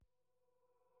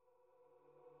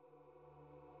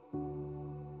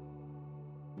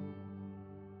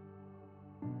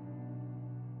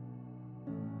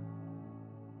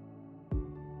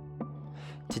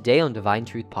Today on Divine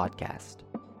Truth Podcast.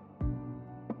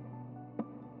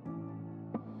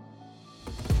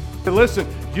 Listen,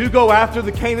 you go after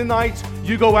the Canaanites,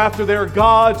 you go after their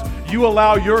gods, you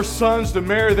allow your sons to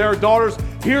marry their daughters.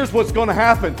 Here's what's going to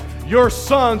happen. Your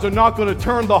sons are not going to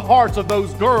turn the hearts of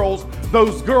those girls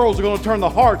are going to turn the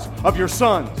hearts of your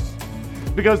sons.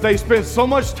 Because they spend so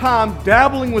much time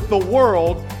dabbling with the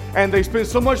world, and they spend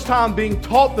so much time being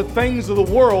taught the things of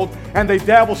the world, and they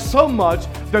dabble so much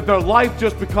that their life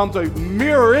just becomes a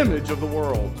mirror image of the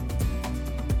world.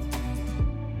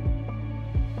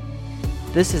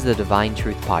 This is the Divine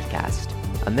Truth Podcast,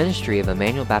 a ministry of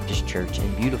Emmanuel Baptist Church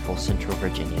in beautiful Central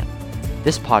Virginia.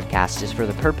 This podcast is for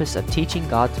the purpose of teaching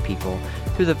God's people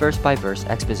through the verse-by-verse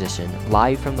exposition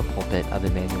live from the pulpit of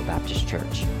Emmanuel Baptist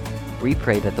Church. We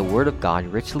pray that the Word of God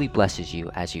richly blesses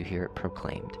you as you hear it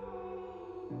proclaimed.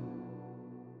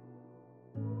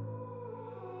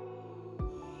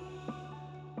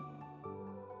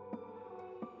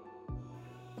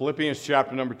 Philippians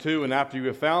chapter number 2, and after you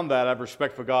have found that, I have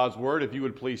respect for God's Word. If you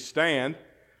would please stand.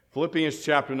 Philippians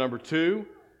chapter number 2,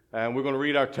 and we're going to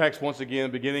read our text once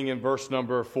again, beginning in verse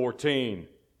number 14.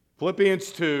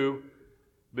 Philippians 2,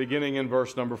 beginning in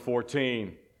verse number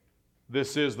 14.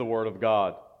 This is the Word of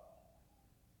God.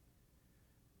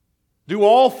 Do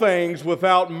all things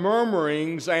without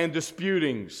murmurings and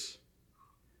disputings,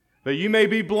 that you may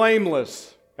be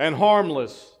blameless and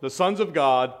harmless, the sons of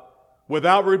God,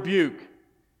 without rebuke,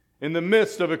 in the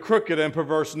midst of a crooked and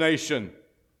perverse nation,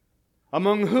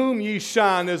 among whom ye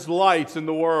shine as lights in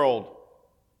the world,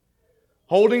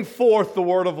 holding forth the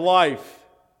word of life,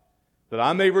 that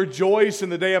I may rejoice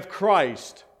in the day of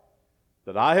Christ,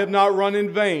 that I have not run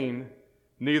in vain,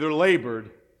 neither labored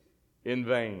in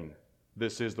vain.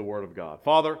 This is the word of God.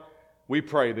 Father, we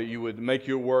pray that you would make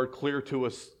your word clear to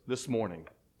us this morning.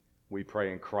 We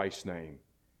pray in Christ's name.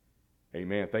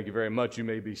 Amen. Thank you very much. You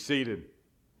may be seated.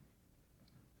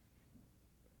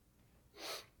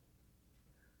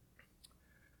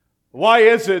 Why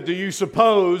is it, do you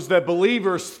suppose, that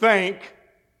believers think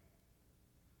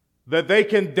that they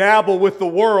can dabble with the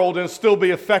world and still be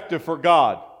effective for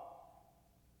God?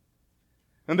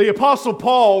 And the Apostle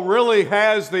Paul really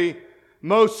has the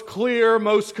most clear,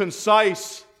 most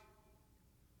concise,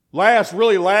 last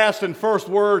and first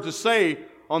word to say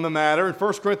on the matter in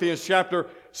 1 Corinthians chapter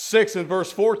 6 and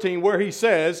verse 14, where he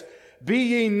says, "Be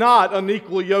ye not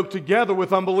unequally yoked together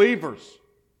with unbelievers.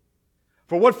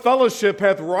 For what fellowship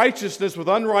hath righteousness with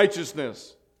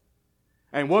unrighteousness?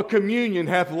 And what communion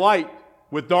hath light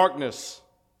with darkness?"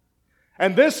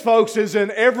 And this, folks, is in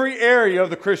every area of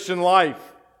the Christian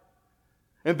life.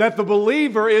 And that the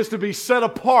believer is to be set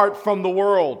apart from the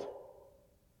world.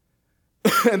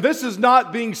 And this is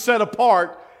not being set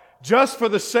apart just for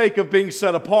the sake of being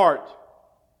set apart.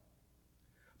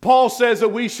 Paul says that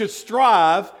we should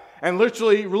strive, and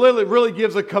literally really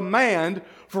gives a command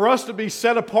for us to be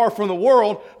set apart from the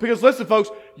world. Because listen, folks,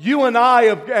 you and I,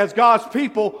 as God's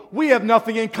people, we have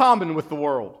nothing in common with the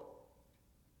world.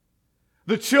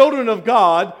 The children of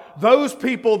God, those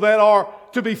people that are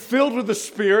to be filled with the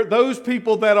Spirit, those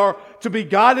people that are to be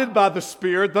guided by the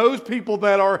Spirit, those people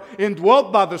that are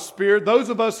indwelt by the Spirit, those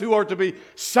of us who are to be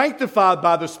sanctified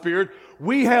by the Spirit,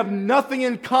 we have nothing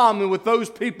in common with those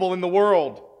people in the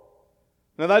world.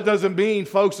 Now that doesn't mean,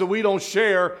 folks, that we don't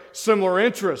share similar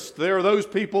interests. There are those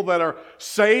people that are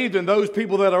saved and those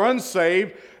people that are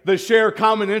unsaved that share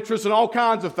common interests in all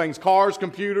kinds of things, cars,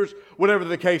 computers, whatever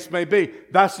the case may be.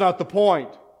 That's not the point.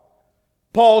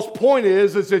 Paul's point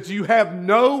is that you have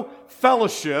no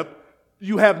fellowship,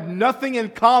 you have nothing in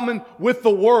common with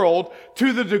the world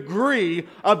to the degree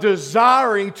of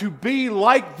desiring to be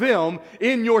like them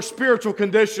in your spiritual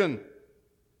condition.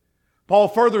 Paul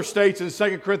further states in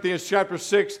 2 Corinthians chapter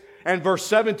 6 and verse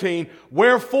 17,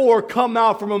 "Wherefore come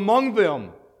out from among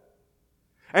them,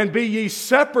 and be ye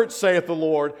separate, saith the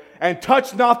Lord, and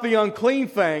touch not the unclean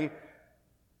thing,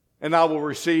 and I will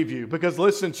receive you." Because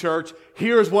listen, church,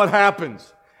 here's what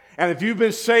happens. And if you've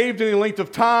been saved any length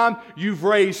of time, you've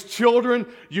raised children,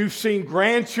 you've seen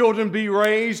grandchildren be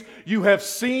raised, you have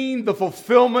seen the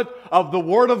fulfillment of the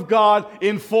Word of God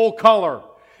in full color.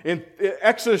 In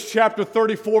Exodus chapter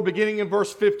 34, beginning in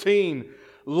verse 15,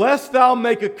 "Lest thou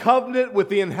make a covenant with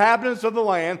the inhabitants of the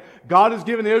land," God has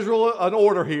given Israel an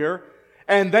order here,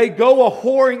 "and they go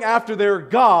a-whoring after their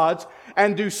gods,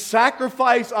 and do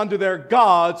sacrifice unto their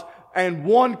gods, and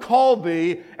one call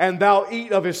thee, and thou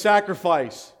eat of his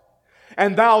sacrifice.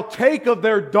 And thou take of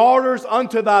their daughters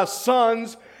unto thy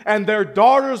sons, and their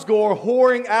daughters go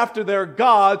a-whoring after their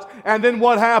gods." And then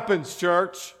what happens,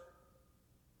 church?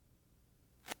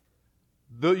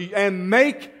 "And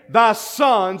make thy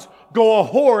sons go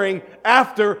a-whoring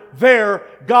after their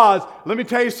gods. Let me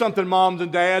tell you something, moms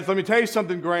and dads. Let me tell you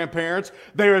something, grandparents.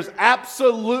 There is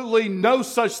absolutely no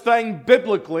such thing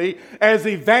biblically as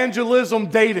evangelism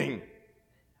dating.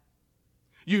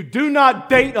 You do not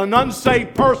date an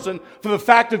unsaved person for the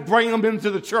fact of bringing them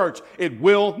into the church. It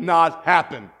will not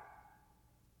happen.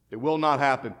 It will not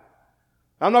happen.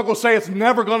 I'm not going to say it's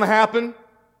never going to happen,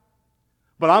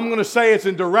 but I'm going to say it's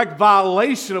in direct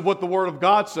violation of what the Word of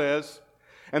God says.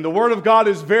 And the Word of God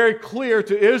is very clear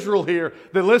to Israel here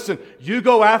that, listen, you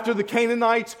go after the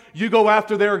Canaanites, you go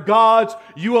after their gods,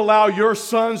 you allow your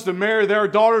sons to marry their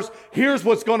daughters. Here's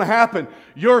what's going to happen.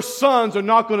 Your sons are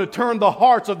not going to turn the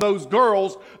hearts of those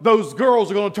girls. Those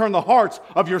girls are going to turn the hearts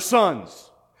of your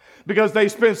sons. Because they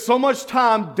spend so much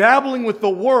time dabbling with the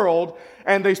world,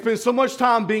 and they spend so much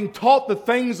time being taught the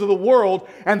things of the world,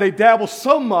 and they dabble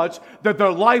so much that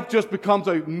their life just becomes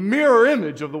a mirror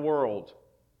image of the world.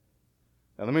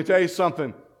 Now, let me tell you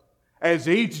something. As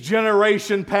each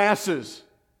generation passes,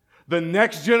 the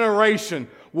next generation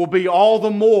will be all the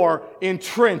more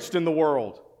entrenched in the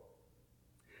world.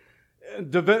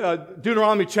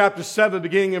 Deuteronomy chapter 7,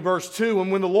 beginning in verse 2,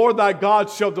 and when the Lord thy God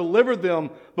shall deliver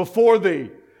them before thee,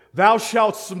 thou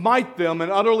shalt smite them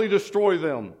and utterly destroy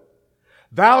them.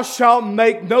 Thou shalt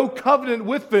make no covenant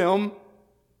with them,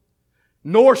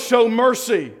 nor show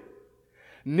mercy.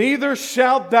 Neither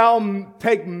shalt thou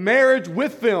take marriage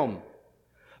with them.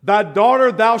 Thy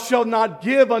daughter thou shalt not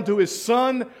give unto his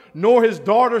son, nor his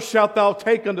daughter shalt thou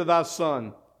take unto thy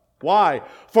son. Why?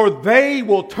 For they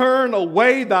will turn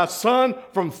away thy son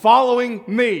from following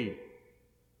me,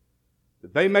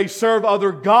 that they may serve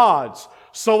other gods.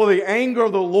 So will the anger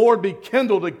of the Lord be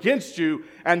kindled against you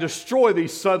and destroy thee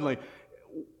suddenly.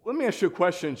 Let me ask you a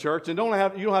question, church, and you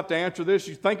don't have to answer this.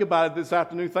 You think about it this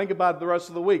afternoon. Think about it the rest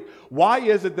of the week. Why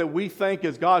is it that we think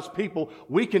as God's people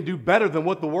we can do better than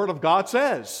what the Word of God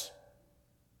says?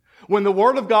 When the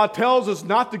Word of God tells us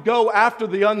not to go after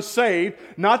the unsaved,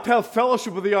 not to have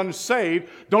fellowship with the unsaved,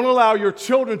 don't allow your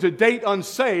children to date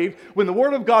unsaved, when the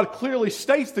Word of God clearly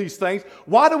states these things,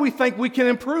 why do we think we can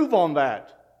improve on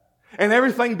that and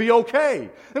everything be okay?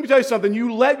 Let me tell you something.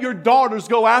 You let your daughters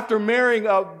go after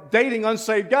dating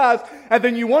unsaved guys, and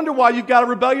then you wonder why you've got a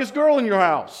rebellious girl in your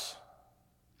house.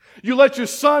 You let your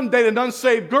son date an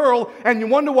unsaved girl, and you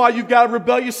wonder why you've got a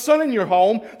rebellious son in your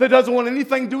home that doesn't want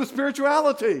anything to do with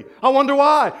spirituality. I wonder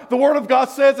why. The Word of God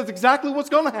says that's exactly what's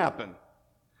going to happen.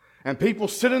 And people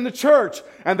sit in the church,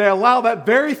 and they allow that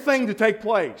very thing to take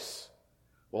place.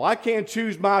 Well, I can't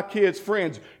choose my kids'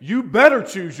 friends. You better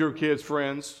choose your kids'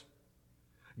 friends.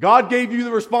 God gave you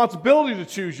the responsibility to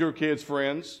choose your kids'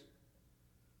 friends.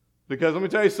 Because let me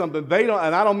tell you something, they don't,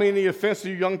 and I don't mean any offense to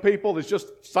you young people, it's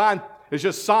just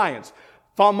science.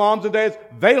 Moms and dads,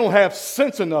 they don't have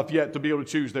sense enough yet to be able to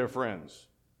choose their friends.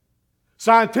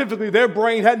 Scientifically, their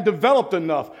brain hadn't developed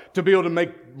enough to be able to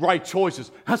make right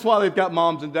choices. That's why they've got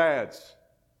moms and dads.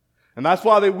 And that's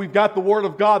why we've got the Word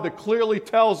of God that clearly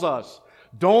tells us,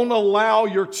 don't allow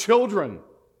your children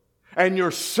and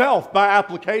yourself by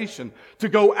application to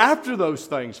go after those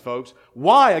things, folks.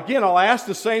 Why? Again, I'll ask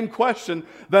the same question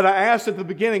that I asked at the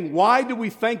beginning. Why do we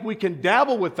think we can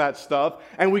dabble with that stuff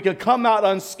and we can come out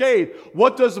unscathed?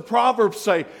 What does the proverb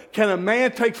say? Can a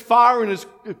man take fire in his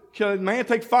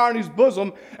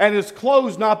bosom and his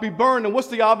clothes not be burned? And what's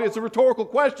the obvious? It's a rhetorical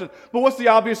question. But what's the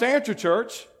obvious answer,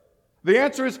 church? The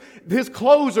answer is his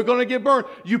clothes are going to get burned.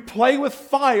 You play with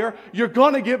fire, you're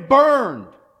going to get burned.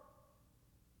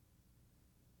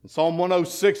 In Psalm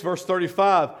 106, verse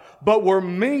 35, but were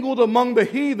mingled among the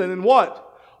heathen and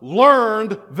what?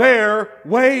 Learned their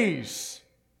ways.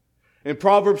 In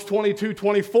Proverbs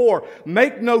 22:24,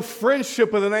 make no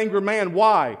friendship with an angry man.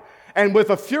 Why? And with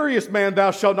a furious man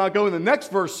thou shalt not go. And the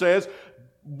next verse says,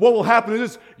 what will happen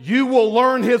is you will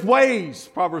learn his ways.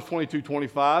 Proverbs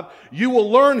 22:25. You will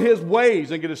learn his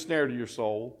ways and get a snare to your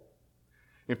soul.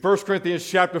 In 1 Corinthians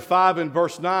chapter 5 and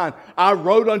verse 9, I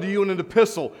wrote unto you in an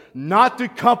epistle, not to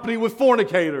company with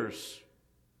fornicators.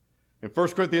 In 1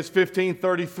 Corinthians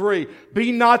 15:33,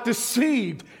 be not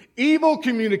deceived. Evil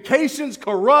communications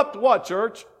corrupt what,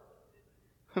 church?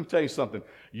 Let me tell you something.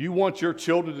 You want your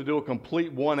children to do a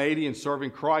complete 180 in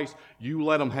serving Christ, you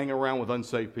let them hang around with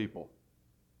unsaved people.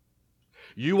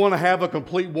 You want to have a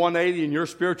complete 180 in your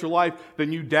spiritual life,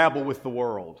 then you dabble with the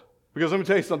world. Because let me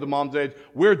tell you something, moms and dads,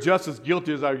 we're just as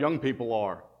guilty as our young people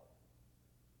are.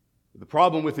 The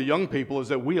problem with the young people is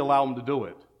that we allow them to do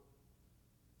it.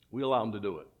 We allow them to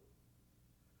do it.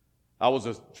 I was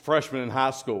a freshman in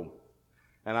high school,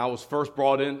 and I was first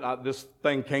brought in. This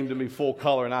thing came to me full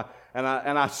color, and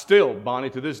I still, Bonnie,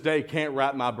 to this day can't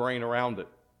wrap my brain around it.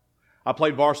 I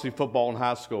played varsity football in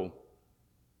high school.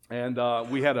 And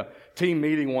we had a team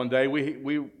meeting one day.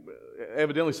 We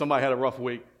evidently somebody had a rough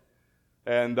week.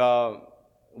 And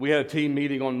we had a team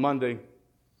meeting on Monday.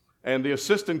 And the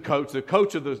assistant coach, the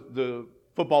coach of the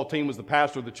football team was the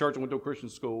pastor of the church. I went to a Christian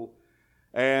school.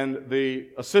 And the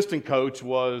assistant coach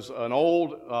was an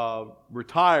old,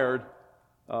 retired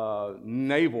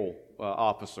naval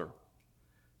officer.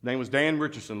 His name was Dan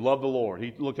Richardson, loved the Lord.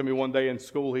 He looked at me one day in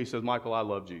school. He said, "Michael, I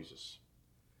love Jesus."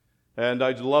 And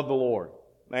I just love the Lord.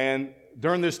 And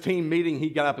during this team meeting, he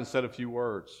got up and said a few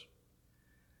words.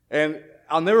 And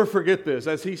I'll never forget this.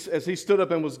 As he stood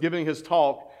up and was giving his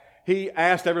talk, he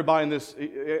asked everybody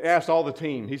he asked all the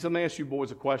team. He said, "Let me ask you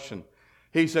boys a question."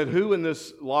 He said, "Who in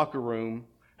this locker room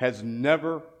has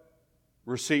never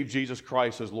received Jesus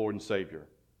Christ as Lord and Savior?"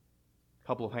 A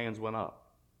couple of hands went up.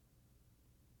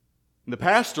 And the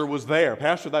pastor was there.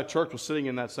 Pastor of that church was sitting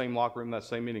in that same locker room, that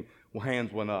same meeting. Well,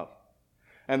 hands went up.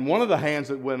 And one of the hands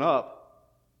that went up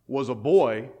was a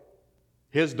boy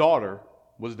his daughter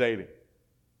was dating.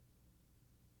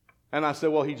 And I said,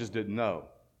 well, he just didn't know.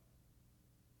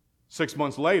 6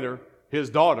 months later, his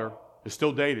daughter is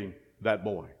still dating that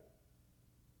boy.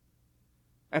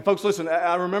 And folks, listen,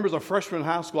 I remember as a freshman in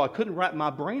high school, I couldn't wrap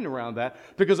my brain around that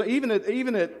because even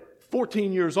at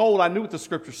 14 years old, I knew what the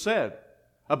Scripture said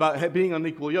about being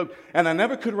unequally yoked. And I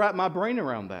never could wrap my brain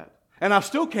around that. And I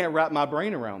still can't wrap my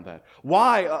brain around that.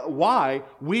 Why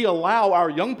we allow our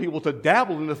young people to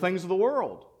dabble in the things of the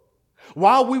world.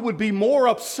 Why we would be more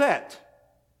upset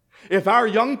if our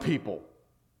young people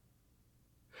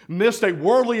missed a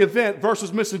worldly event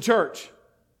versus missing church.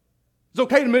 It's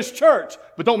okay to miss church,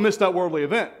 but don't miss that worldly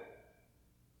event.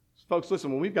 Folks,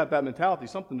 listen, when we've got that mentality,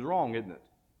 something's wrong, isn't it?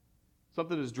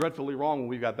 Something is dreadfully wrong when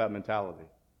we've got that mentality.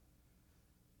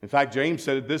 In fact, James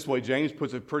said it this way. James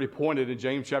puts it pretty pointed in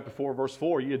James chapter 4, verse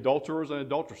 4. Ye adulterers and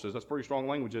adulteresses. That's pretty strong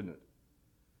language, isn't it?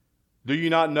 Do you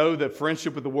not know that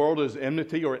friendship with the world is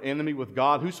enmity or enemy with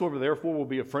God? Whosoever therefore will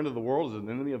be a friend of the world is an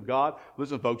enemy of God.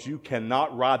 Listen, folks, you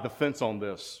cannot ride the fence on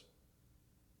this.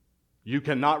 You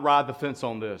cannot ride the fence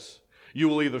on this. You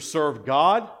will either serve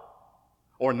God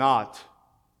or not.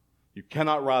 You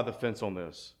cannot ride the fence on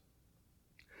this.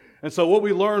 And so what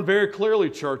we learn very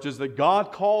clearly, church, is that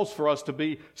God calls for us to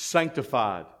be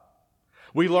sanctified.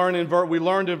 We learned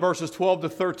in verses 12 to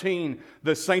 13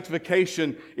 that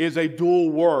sanctification is a dual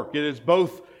work. It is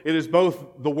both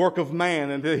the work of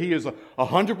man and that he is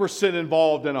 100%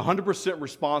 involved and 100%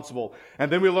 responsible.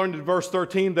 And then we learned in verse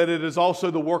 13 that it is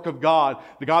also the work of God.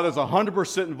 That God is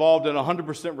 100% involved and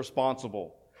 100%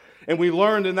 responsible. And we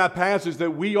learned in that passage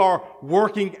that we are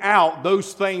working out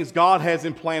those things God has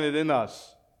implanted in us.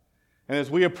 And as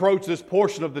we approach this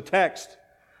portion of the text,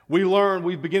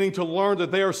 we're beginning to learn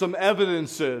that there are some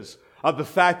evidences of the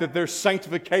fact that there's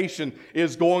sanctification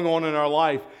is going on in our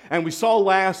life. And we saw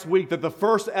last week that the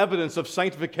first evidence of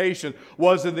sanctification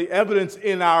was in the evidence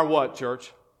in our what,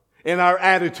 church? In our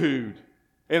attitude.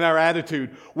 In our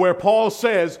attitude. Where Paul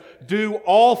says, do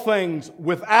all things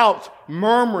without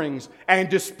murmurings and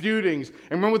disputings.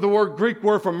 And remember what the Greek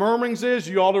word for murmurings is?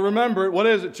 You ought to remember it. What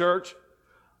is it, church?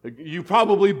 You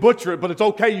probably butcher it, but it's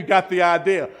okay. You got the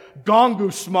idea.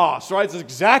 Gongusmos, right? It's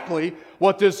exactly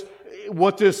what this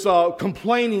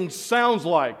complaining sounds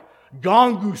like.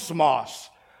 Gongusmos.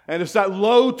 And it's that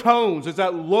low tones, it's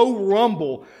that low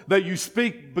rumble that you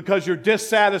speak because you're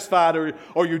dissatisfied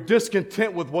or you're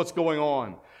discontent with what's going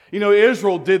on. You know,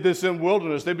 Israel did this in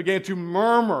wilderness. They began to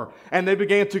murmur and they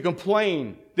began to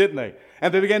complain, didn't they?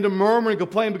 And they began to murmur and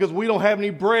complain because we don't have any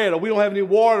bread or we don't have any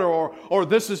water or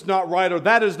this is not right or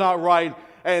that is not right.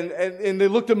 And they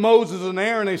looked at Moses and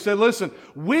Aaron and they said, listen,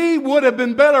 we would have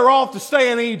been better off to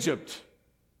stay in Egypt.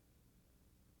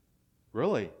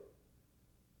 Really?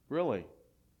 Really?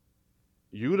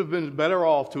 You would have been better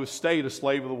off to have stayed a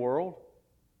slave of the world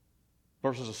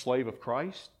versus a slave of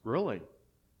Christ? Really?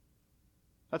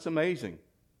 That's amazing.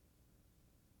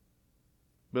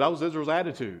 But that was Israel's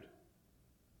attitude.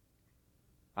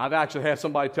 I've actually had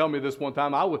somebody tell me this one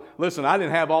time. I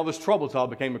didn't have all this trouble until I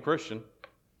became a Christian.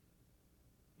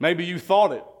 Maybe you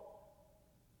thought it.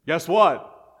 Guess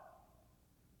what?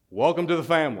 Welcome to the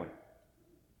family.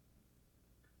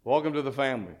 Welcome to the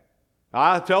family.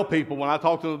 I tell people when I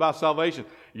talk to them about salvation,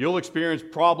 you'll experience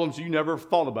problems you never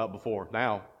thought about before.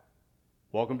 Now,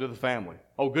 welcome to the family.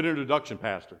 Oh, good introduction,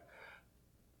 Pastor.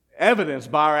 Evidence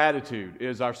by our attitude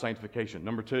is our sanctification.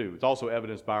 Number 2, it's also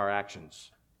evidenced by our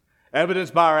actions.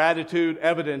 Evidence by our attitude,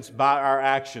 evidence by our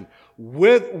action.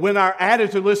 When our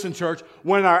attitude, listen, church,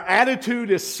 when our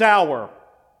attitude is sour,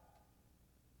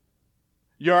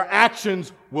 your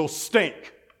actions will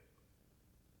stink.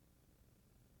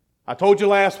 I told you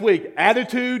last week,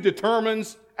 attitude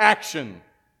determines action.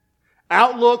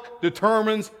 Outlook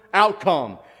determines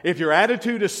outcome. If your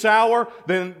attitude is sour,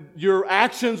 then your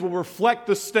actions will reflect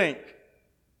the stink.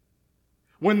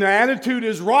 When the attitude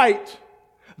is right,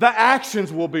 the actions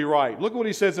will be right. Look what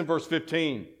he says in verse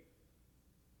 15.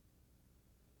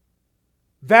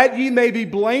 That ye may be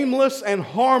blameless and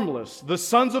harmless, the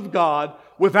sons of God,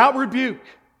 without rebuke,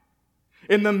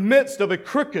 in the midst of a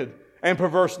crooked and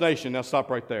perverse nation. Now stop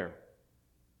right there.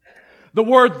 The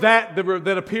word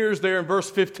that appears there in verse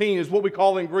 15 is what we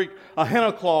call in Greek a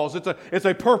hina clause. It's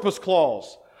a purpose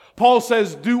clause. Paul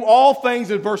says, do all things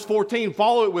in verse 14.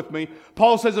 Follow it with me.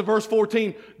 Paul says in verse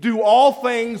 14, do all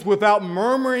things without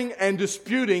murmuring and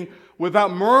disputing,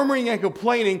 without murmuring and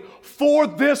complaining, for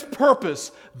this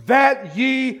purpose, that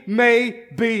ye may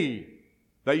be.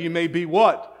 That ye may be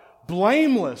what?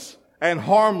 Blameless and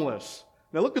harmless.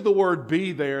 Now look at the word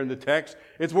be there in the text.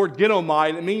 It's the word genomai,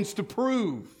 and it means to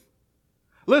prove.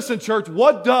 Listen, church,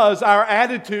 what does our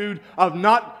attitude of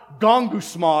not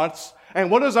gongusmats and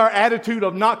what does our attitude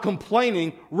of not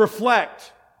complaining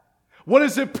reflect? What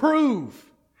does it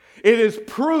prove? It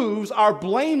proves our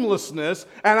blamelessness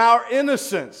and our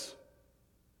innocence.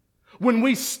 When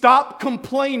we stop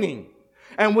complaining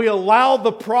and we allow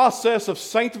the process of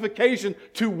sanctification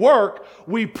to work,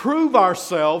 we prove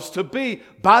ourselves to be,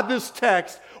 by this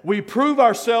text, we prove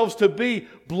ourselves to be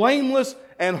blameless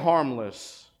and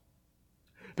harmless.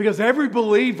 Because every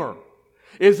believer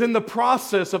is in the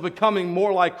process of becoming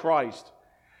more like Christ.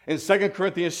 In 2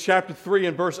 Corinthians chapter 3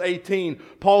 and verse 18,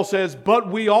 Paul says,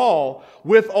 but we all,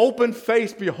 with open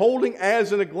face, beholding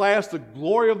as in a glass the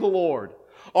glory of the Lord,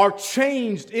 are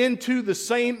changed into the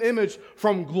same image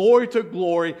from glory to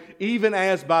glory, even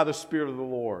as by the Spirit of the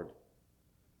Lord.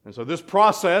 And so this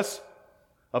process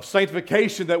of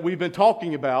sanctification that we've been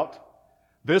talking about,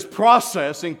 this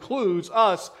process includes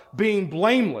us being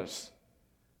blameless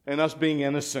and us being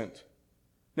innocent.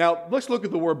 Now, let's look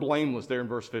at the word blameless there in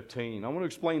verse 15. I want to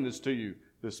explain this to you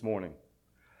this morning.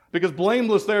 Because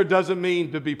blameless there doesn't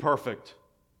mean to be perfect.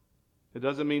 It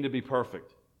doesn't mean to be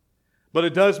perfect. But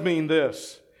it does mean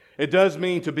this. It does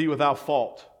mean to be without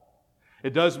fault.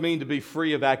 It does mean to be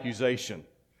free of accusation.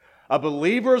 A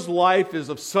believer's life is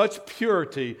of such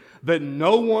purity that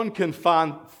no one can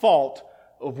find fault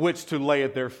of which to lay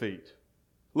at their feet.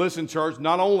 Listen, church,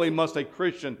 not only must a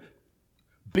Christian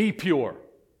be pure,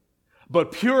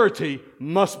 but purity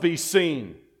must be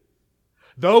seen.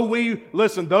 Though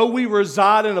we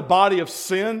reside in a body of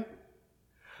sin,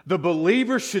 the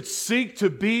believer should seek to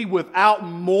be without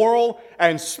moral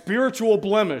and spiritual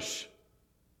blemish.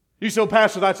 You say,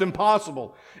 Pastor, that's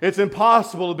impossible. It's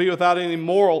impossible to be without any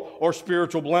moral or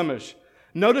spiritual blemish.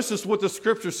 Notice this, what the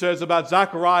Scripture says about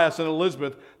Zacharias and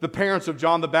Elizabeth, the parents of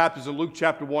John the Baptist, in Luke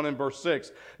chapter 1 and verse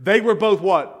 6. They were both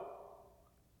what?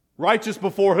 Righteous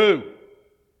before who?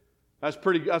 That's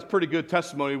pretty good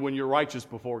testimony when you're righteous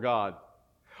before God.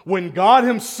 When God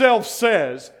Himself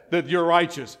says that you're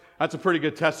righteous, that's a pretty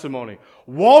good testimony.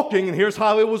 Walking, and here's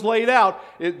how it was laid out,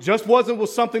 it just wasn't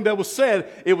something that was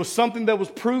said, it was something that was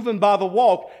proven by the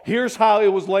walk. Here's how it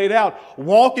was laid out.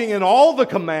 Walking in all the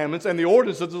commandments and the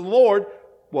ordinances of the Lord,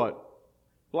 what?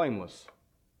 Blameless.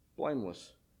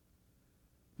 Blameless.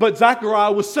 But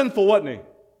Zachariah was sinful, wasn't he?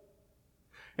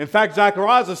 In fact,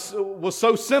 Zacharias was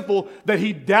so simple that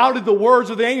he doubted the words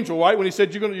of the angel, right? When he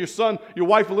said, your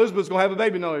wife Elizabeth's going to have a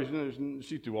baby. No,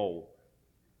 she's too old.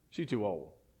 She's too old.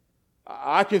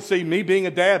 I can see me being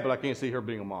a dad, but I can't see her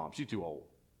being a mom. She's too old.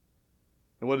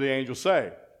 And what did the angel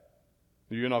say?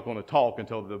 You're not going to talk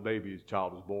until the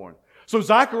child is born. So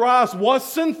Zacharias was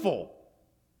sinful.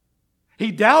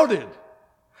 He doubted.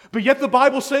 But yet the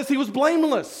Bible says he was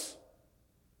blameless.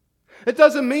 It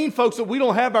doesn't mean, folks, that we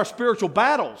don't have our spiritual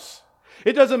battles.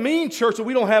 It doesn't mean, church, that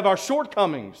we don't have our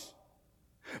shortcomings.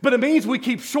 But it means we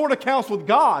keep short accounts with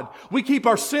God. We keep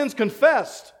our sins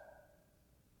confessed.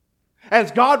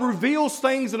 As God reveals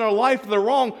things in our life that are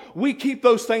wrong, we keep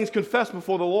those things confessed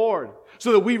before the Lord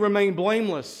so that we remain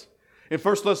blameless. In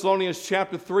 1 Thessalonians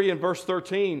chapter 3 and verse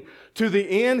 13, to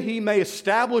the end He may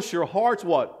establish your hearts,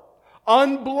 what?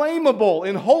 Unblameable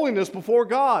in holiness before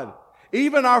God,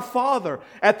 even our Father,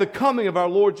 at the coming of our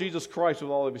Lord Jesus Christ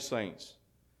with all of His saints.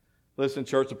 Listen,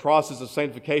 church, the process of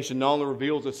sanctification not only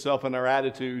reveals itself in our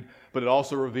attitude, but it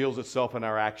also reveals itself in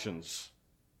our actions.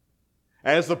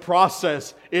 As the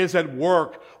process is at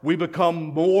work, we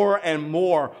become more and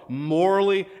more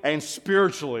morally and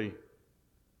spiritually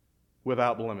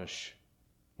without blemish,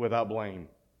 without blame.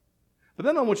 But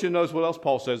then I want you to notice what else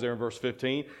Paul says there in verse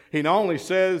 15. He not only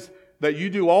says that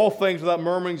you do all things without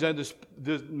murmurings and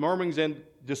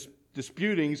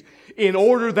disputings, in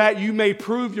order that you may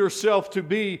prove yourself to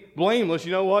be blameless.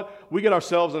 You know what? We get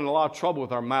ourselves in a lot of trouble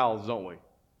with our mouths, don't we?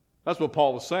 That's what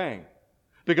Paul is saying.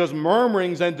 Because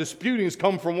murmurings and disputings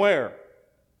come from where?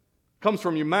 It comes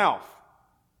from your mouth.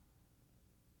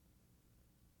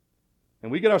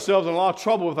 And we get ourselves in a lot of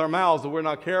trouble with our mouths if we're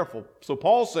not careful. So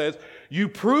Paul says, you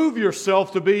prove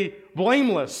yourself to be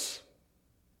blameless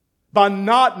by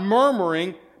not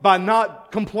murmuring, by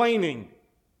not complaining.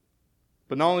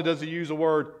 But not only does he use the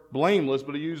word blameless,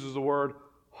 but he uses the word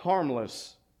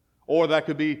harmless. Or that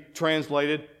could be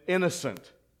translated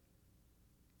innocent.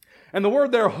 And the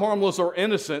word there, harmless or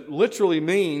innocent, literally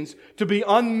means to be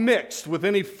unmixed with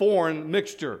any foreign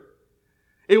mixture.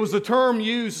 It was the term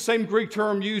used, the same Greek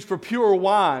term used for pure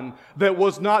wine that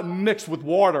was not mixed with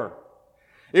water.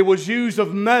 It was used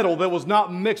of metal that was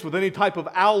not mixed with any type of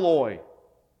alloy.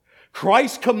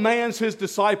 Christ commands His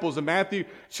disciples in Matthew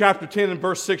chapter 10 and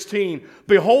verse 16,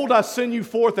 "Behold, I send you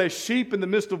forth as sheep in the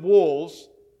midst of wolves.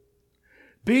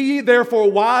 Be ye therefore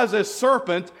wise as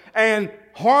serpents and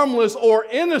harmless or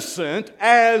innocent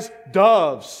as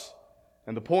doves."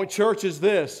 And the point, church, is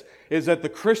this, is that the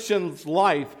Christian's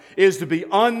life is to be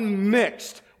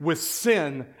unmixed with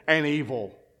sin and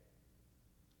evil.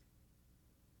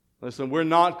 Listen, we're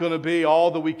not going to be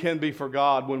all that we can be for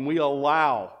God when we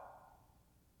allow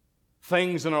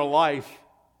things in our life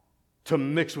to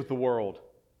mix with the world.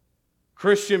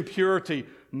 Christian purity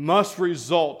must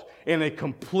result in a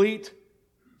complete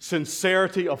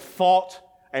sincerity of thought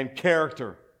and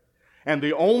character. And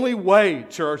the only way,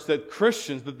 church, that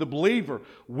Christians, that the believer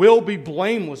will be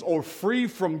blameless or free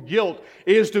from guilt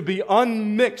is to be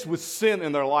unmixed with sin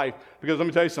in their life. Because let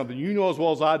me tell you something, you know as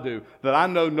well as I do that I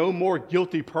know no more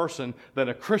guilty person than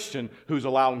a Christian who's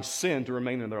allowing sin to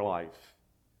remain in their life.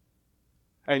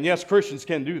 And yes, Christians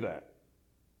can do that.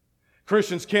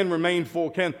 Christians can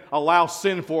allow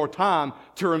sin for a time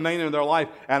to remain in their life.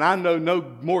 And I know no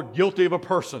more guilty of a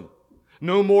person,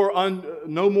 no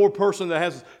more person that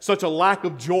has such a lack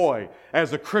of joy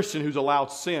as a Christian who's allowed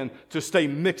sin to stay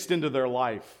mixed into their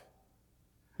life.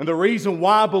 And the reason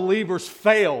why believers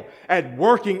fail at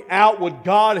working out what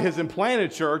God has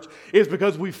implanted, church, is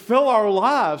because we fill our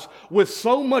lives with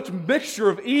so much mixture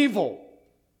of evil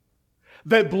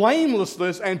that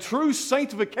blamelessness and true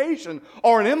sanctification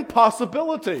are an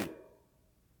impossibility.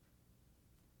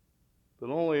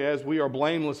 But only as we are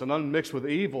blameless and unmixed with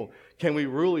evil can we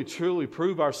really, truly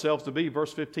prove ourselves to be.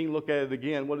 Verse 15, look at it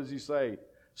again. What does he say?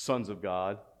 Sons of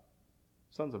God.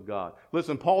 Sons of God.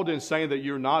 Listen, Paul didn't say that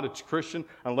you're not a Christian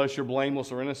unless you're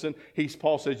blameless or innocent.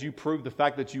 Paul says you prove the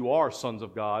fact that you are sons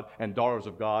of God and daughters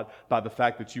of God by the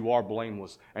fact that you are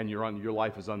blameless and your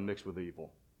life is unmixed with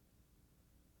evil.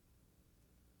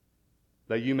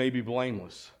 That you may be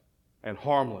blameless and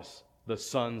harmless, the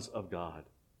sons of God.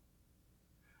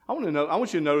 I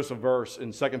want you to notice a verse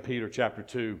in 2 Peter chapter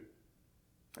 2,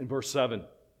 in verse 7.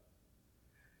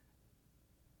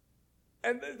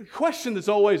 And the question that's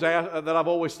always asked, that I've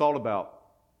always thought about,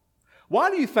 why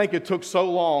do you think it took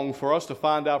so long for us to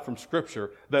find out from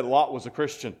Scripture that Lot was a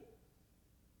Christian?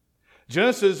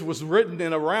 Genesis was written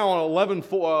in around 11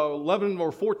 or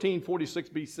 1446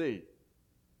 BC.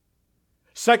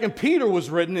 2 Peter was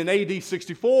written in AD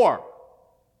 64.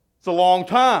 It's a long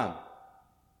time.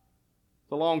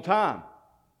 It's a long time.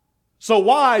 So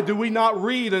why do we not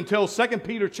read until 2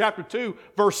 Peter chapter 2,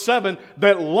 verse 7,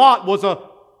 that Lot was a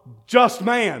just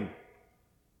man?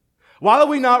 Why do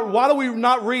we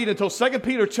not read until 2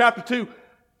 Peter chapter 2,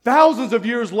 thousands of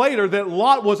years later, that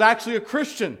Lot was actually a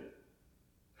Christian?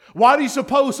 Why do you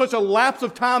suppose such a lapse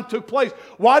of time took place?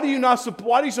 Why do you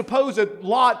suppose that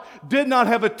Lot did not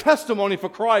have a testimony for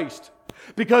Christ?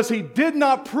 Because he did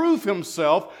not prove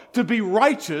himself to be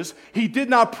righteous. He did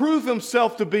not prove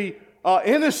himself to be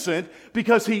innocent,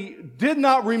 because he did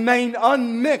not remain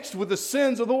unmixed with the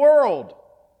sins of the world.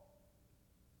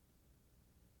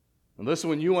 And listen,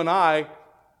 when you and I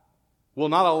will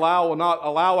not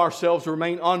allow ourselves to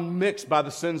remain unmixed by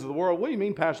the sins of the world. What do you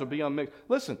mean, Pastor, be unmixed?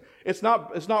 Listen, it's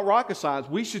not rocket science.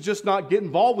 We should just not get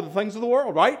involved with the things of the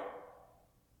world, right?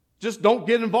 Just don't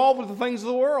get involved with the things of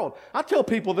the world. I tell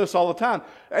people this all the time.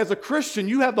 As a Christian,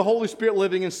 you have the Holy Spirit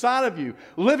living inside of you.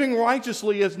 Living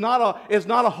righteously is not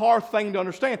a hard thing to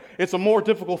understand. It's a more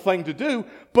difficult thing to do,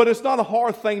 but it's not a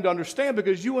hard thing to understand,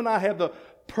 because you and I have the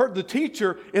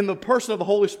teacher in the person of the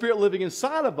Holy Spirit living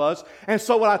inside of us. And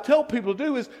so what I tell people to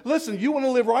do is, listen, you want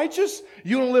to live righteous?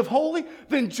 You want to live holy?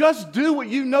 Then just do what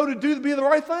you know to do to be the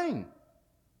right thing.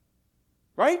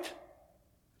 Right?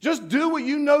 Just do what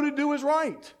you know to do is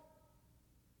right.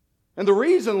 And the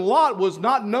reason Lot was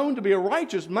not known to be a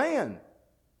righteous man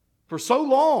for so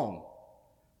long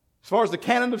as far as the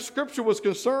canon of Scripture was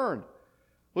concerned,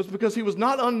 was because he was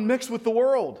not unmixed with the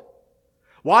world.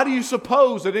 Why do you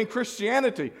suppose that in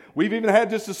Christianity, we've even had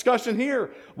this discussion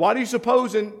here, why do you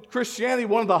suppose in Christianity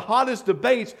one of the hottest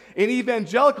debates in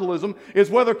evangelicalism is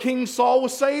whether King Saul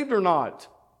was saved or not?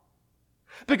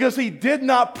 Because he did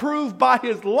not prove by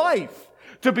his life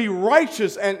to be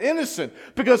righteous and innocent,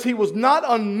 because he was not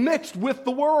unmixed with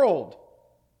the world.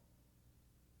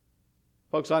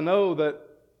 Folks, I know that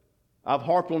I've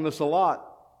harped on this a lot,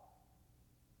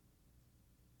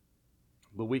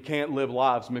 but we can't live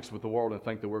lives mixed with the world and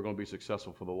think that we're going to be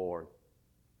successful for the Lord.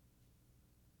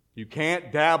 You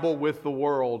can't dabble with the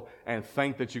world and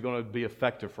think that you're going to be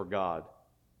effective for God.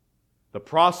 The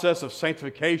process of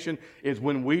sanctification is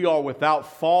when we are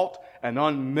without fault and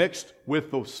unmixed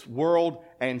with the world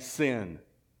and sin.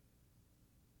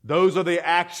 Those are the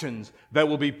actions that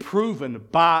will be proven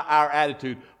by our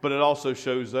attitude. But it also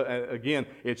shows, again,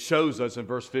 it shows us in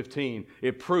verse 15,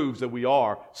 it proves that we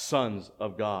are sons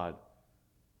of God.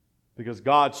 Because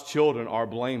God's children are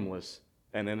blameless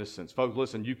and innocent. Folks,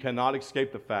 listen, you cannot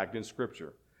escape the fact in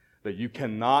Scripture that you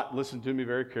cannot, listen to me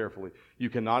very carefully, you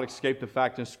cannot escape the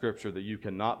fact in Scripture that you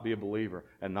cannot be a believer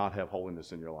and not have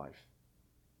holiness in your life.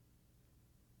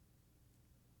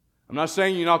 I'm not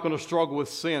saying you're not going to struggle with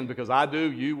sin, because I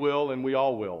do, you will, and we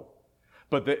all will.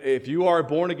 But if you are a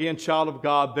born-again child of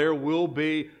God, there will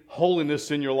be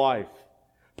holiness in your life.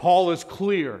 Paul is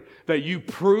clear that you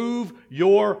prove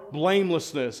your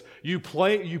blamelessness. You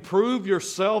prove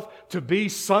yourself to be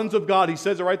sons of God. He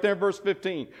says it right there in verse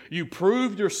 15. You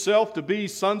prove yourself to be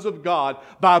sons of God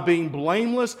by being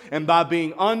blameless and by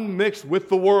being unmixed with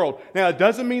the world. Now, it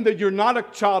doesn't mean that you're not a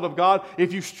child of God.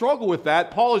 If you struggle with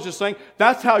that, Paul is just saying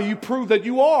that's how you prove that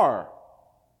you are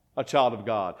a child of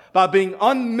God, by being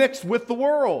unmixed with the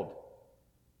world.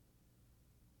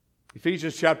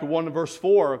 Ephesians chapter 1 and verse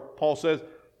 4, Paul says,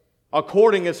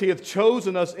 according as he hath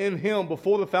chosen us in him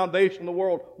before the foundation of the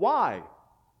world. Why?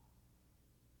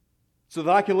 So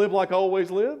that I can live like I always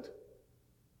lived?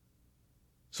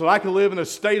 So that I can live in a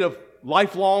state of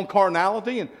lifelong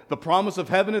carnality and the promise of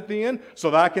heaven at the end?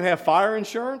 So that I can have fire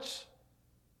insurance?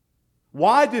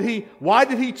 Why did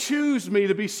he choose me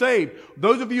to be saved?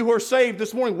 Those of you who are saved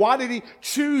this morning, why did he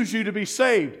choose you to be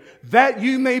saved? That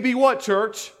you may be what,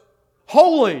 church?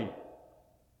 Holy.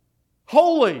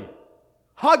 Holy.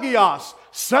 Hagios,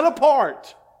 set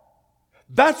apart.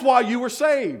 That's why you were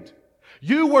saved.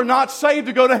 You were not saved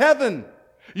to go to heaven.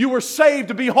 You were saved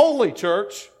to be holy,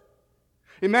 church.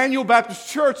 Emmanuel Baptist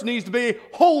Church needs to be a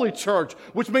holy church,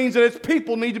 which means that its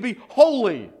people need to be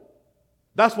holy.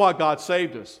 That's why God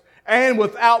saved us. And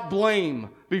without blame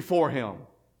before Him.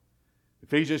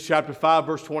 Ephesians chapter 5,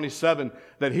 verse 27,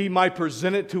 that He might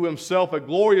present it to Himself a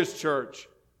glorious church,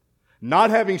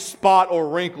 not having spot or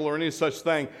wrinkle or any such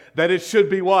thing, that it should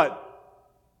be what?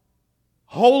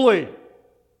 Holy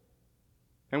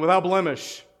and without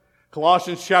blemish.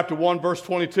 Colossians chapter 1, verse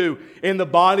 22, in the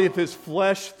body of His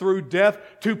flesh through death,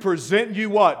 to present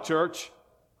you what, church?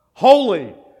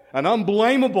 Holy and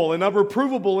unblameable and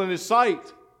unreprovable in His sight.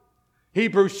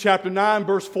 Hebrews chapter 9,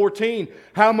 verse 14,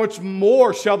 how much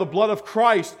more shall the blood of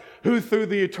Christ, who through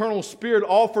the eternal Spirit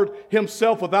offered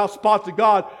Himself without spot to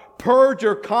God, purge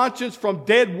your conscience from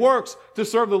dead works to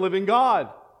serve the living God.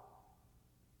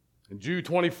 In Jude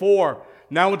 24,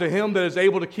 now unto Him that is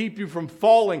able to keep you from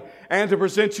falling and to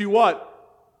present you what?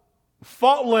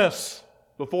 Faultless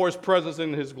before His presence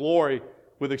in His glory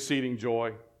with exceeding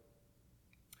joy.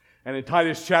 And in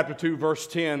Titus chapter 2, verse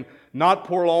 10, not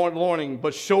forlorning,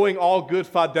 but showing all good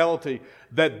fidelity,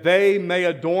 that they may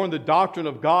adorn the doctrine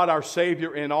of God our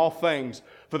Savior in all things.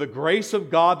 For the grace of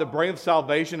God that bringeth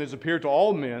salvation has appeared to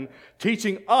all men,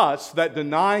 teaching us that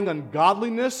denying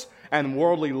ungodliness and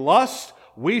worldly lust,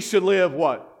 we should live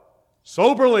what?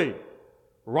 Soberly,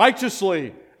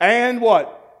 righteously, and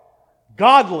what?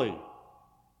 Godly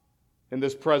in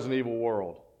this present evil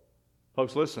world.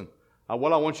 Folks, listen.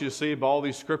 What I want you to see about all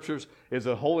these scriptures is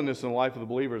that holiness in the life of the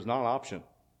believer is not an option.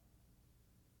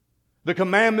 The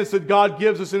commandments that God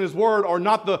gives us in His Word are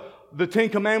not the 10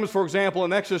 commandments, for example,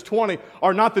 in Exodus 20,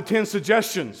 are not the 10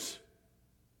 suggestions.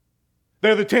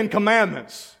 They're the 10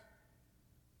 commandments.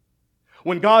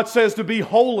 When God says to be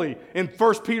holy in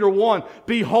 1 Peter 1,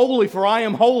 be holy for I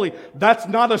am holy, that's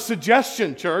not a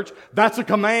suggestion, church. That's a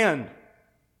command.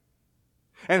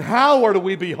 And how are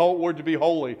we to be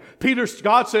holy?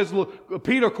 God says,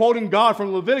 Peter quoting God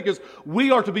from Leviticus,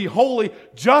 we are to be holy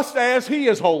just as He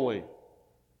is holy.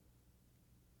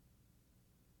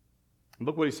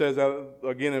 Look what he says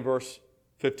again in verse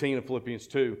 15 of Philippians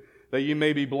 2, that you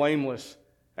may be blameless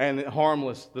and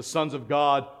harmless, the sons of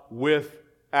God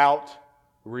without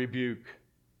rebuke.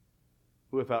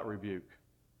 without rebuke.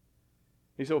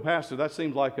 He said, well, Pastor, that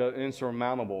seems like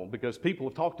insurmountable because people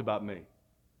have talked about me.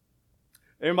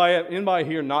 Anybody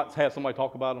here not had somebody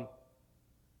talk about them?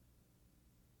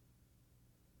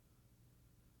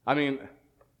 I mean,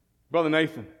 Brother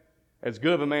Nathan, as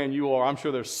good of a man you are, I'm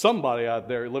sure there's somebody out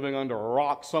there living under a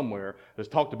rock somewhere that's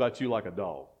talked about you like a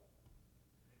dog.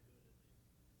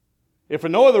 If for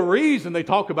no other reason, they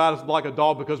talk about us like a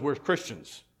dog because we're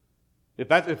Christians.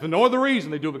 If for no other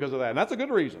reason, they do it because of that. And that's a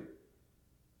good reason.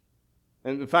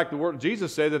 And in fact, the word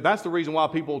Jesus said that that's the reason why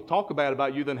people talk bad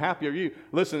about you, then happy are you.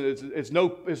 Listen, it's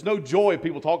no joy if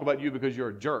people talk about you because you're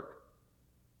a jerk.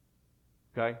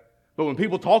 Okay? But when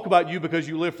people talk about you because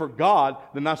you live for God,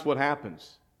 then that's what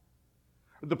happens.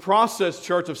 The process,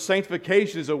 church, of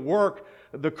sanctification is a work.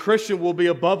 The Christian will be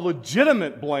above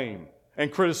legitimate blame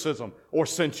and criticism or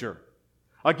censure.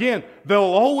 Again, there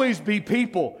will always be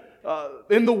people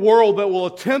in the world that will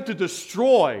attempt to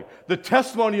destroy the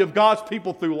testimony of God's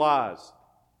people through lies.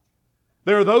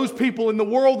 There are those people in the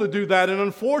world that do that, and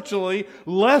unfortunately,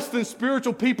 less than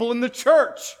spiritual people in the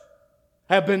church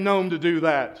have been known to do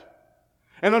that.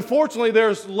 And unfortunately,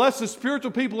 there's less than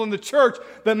spiritual people in the church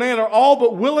that, man, are all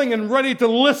but willing and ready to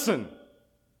listen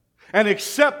and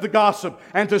accept the gossip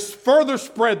and to further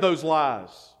spread those lies.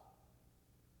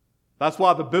 That's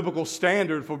why the biblical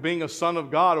standard for being a son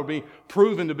of God or being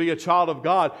proven to be a child of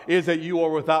God is that you are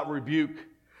without rebuke.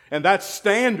 And that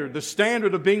standard, the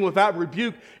standard of being without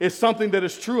rebuke, is something that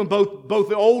is true in both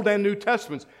the Old and New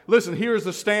Testaments. Listen, here's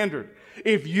the standard.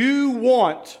 If you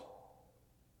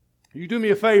do me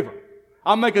a favor.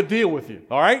 I'll make a deal with you,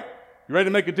 all right? You ready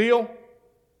to make a deal?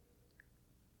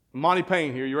 Monty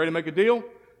Payne here. You ready to make a deal?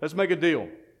 Let's make a deal.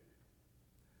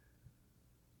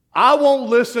 I won't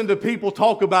listen to people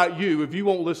talk about you if you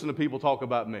won't listen to people talk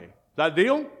about me. Is that a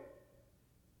deal?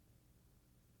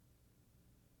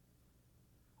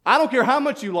 I don't care how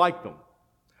much you like them.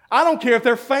 I don't care if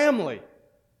they're family.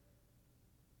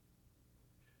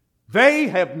 They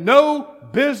have no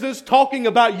business talking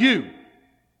about you.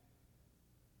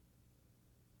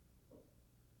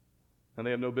 And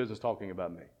they have no business talking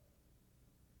about me.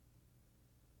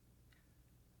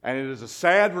 And it is a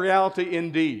sad reality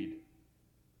indeed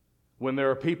when there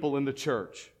are people in the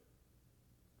church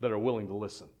that are willing to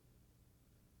listen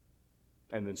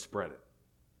and then spread it.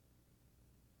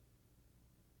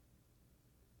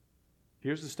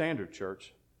 Here's the standard,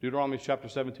 church. Deuteronomy chapter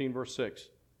 17, verse 6.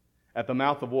 At the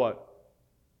mouth of what?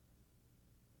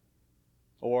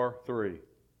 Or 3.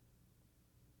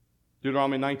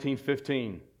 Deuteronomy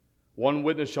 19:15. One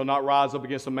witness shall not rise up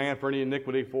against a man for any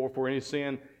iniquity, for any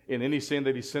sin, in any sin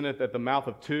that he sinneth. At the mouth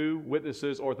of 2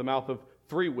 witnesses or at the mouth of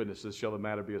 3 witnesses shall the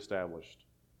matter be established.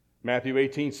 Matthew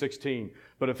 18:16.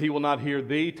 But if he will not hear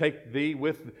thee,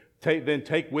 then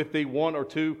take with thee 1 or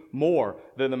 2 more,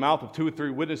 that in the mouth of 2 or 3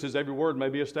 witnesses every word may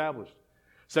be established.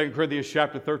 2 Corinthians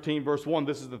chapter 13, verse 1.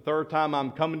 This is the 3rd time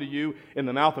I'm coming to you. In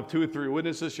the mouth of 2 or 3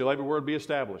 witnesses shall every word be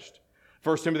established.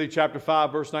 1 Timothy chapter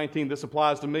 5, verse 19, this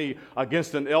applies to me.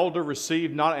 Against an elder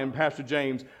receive not, and Pastor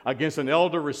James, against an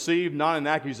elder receive not an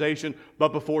accusation,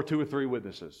 but before 2 or 3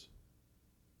 witnesses.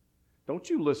 Don't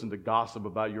you listen to gossip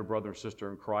about your brother and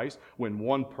sister in Christ when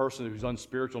one person who's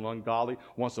unspiritual and ungodly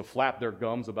wants to flap their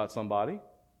gums about somebody.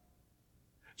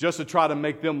 Just to try to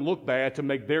make them look bad, to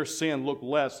make their sin look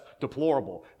less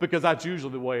deplorable, because that's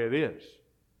usually the way it is.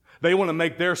 They want to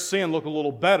make their sin look a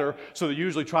little better, so they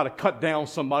usually try to cut down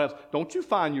somebody else. Don't you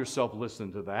find yourself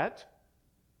listening to that?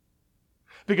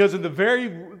 Because at the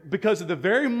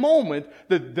very moment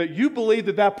that you believe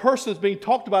that person is being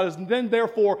talked about is then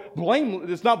therefore blameless,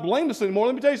 it's not blameless anymore.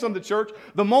 Let me tell you something, church.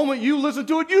 The moment you listen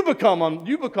to it, you become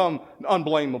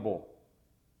unblameable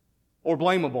or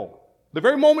blamable. The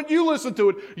very moment you listen to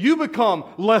it, you become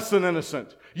less than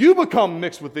innocent. You become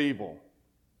mixed with evil.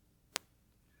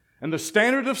 And the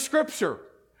standard of Scripture,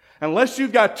 unless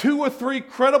you've got 2 or 3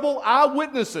 credible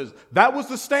eyewitnesses, that was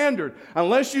the standard.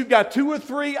 Unless you've got 2 or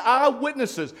 3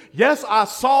 eyewitnesses, yes, I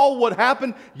saw what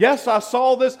happened, yes, I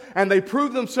saw this, and they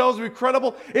proved themselves to be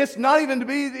credible, it's not even to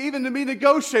be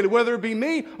negotiated, whether it be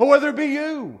me or whether it be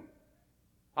you.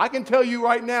 I can tell you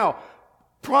right now,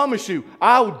 promise you,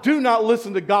 I do not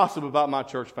listen to gossip about my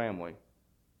church family.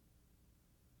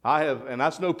 And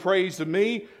that's no praise to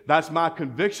me. That's my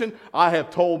conviction. I have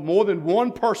told more than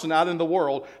one person out in the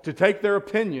world to take their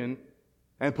opinion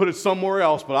and put it somewhere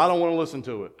else, but I don't want to listen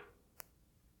to it.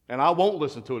 And I won't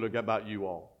listen to it about you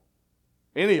all.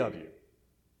 Any of you.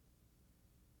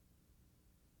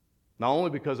 Not only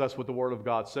because that's what the Word of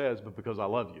God says, but because I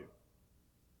love you.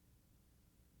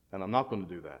 And I'm not going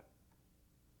to do that.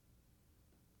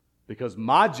 Because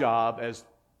my job as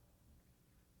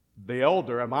The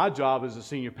elder, and my job as a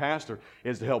senior pastor,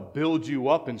 is to help build you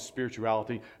up in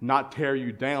spirituality, not tear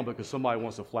you down because somebody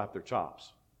wants to flap their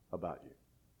chops about you.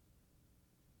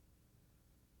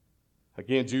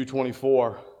 Again, Jude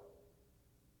 24.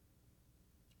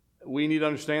 We need to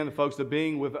understand, folks, that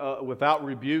being without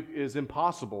rebuke is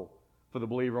impossible for the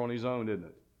believer on his own, isn't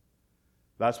it?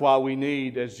 That's why we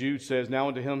need, as Jude says, now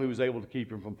unto him who is able to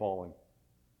keep him from falling.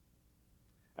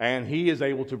 And he is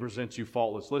able to present you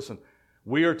faultless. Listen,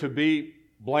 we are to be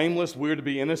blameless, we are to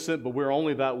be innocent, but we're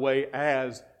only that way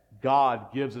as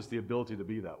God gives us the ability to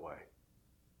be that way.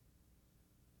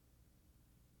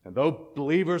 And though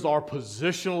believers are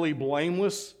positionally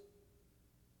blameless,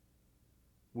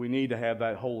 we need to have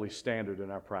that holy standard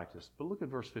in our practice. But look at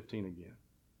verse 15 again.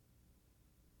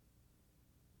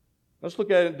 Let's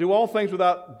look at it. Do all things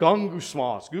without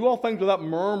gungusmos. Do all things without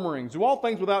murmurings. Do all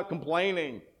things without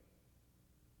complaining.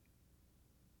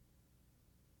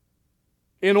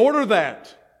 In order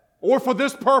that, or for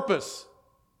this purpose,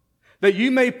 that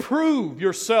you may prove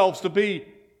yourselves to be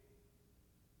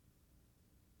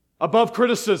above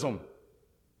criticism,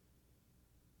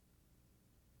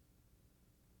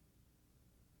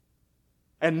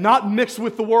 and not mixed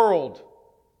with the world,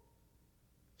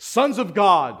 sons of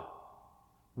God,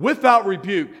 without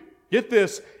rebuke, get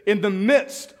this, in the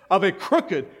midst of a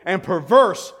crooked and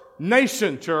perverse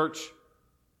nation, church.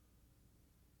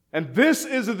 And this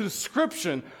is a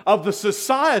description of the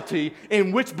society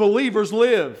in which believers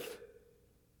live.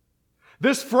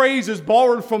 This phrase is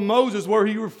borrowed from Moses, where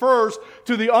he refers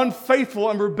to the unfaithful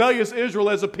and rebellious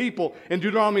Israel as a people. In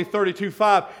Deuteronomy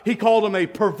 32:5, he called them a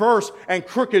perverse and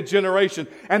crooked generation.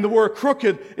 And the word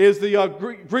crooked is the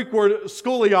Greek word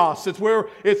skolios.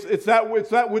 It's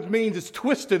that which means it's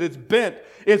twisted, it's bent,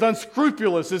 it's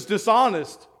unscrupulous, it's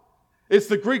dishonest. It's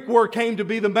the Greek word came to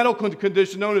be the medical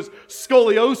condition known as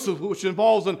scoliosis, which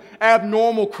involves an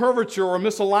abnormal curvature or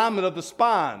misalignment of the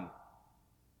spine.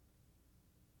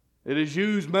 It is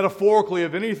used metaphorically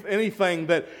of anything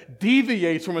that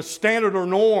deviates from a standard or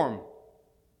norm.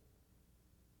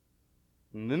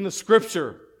 And in the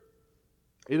Scripture,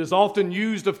 it is often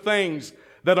used of things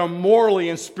that are morally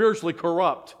and spiritually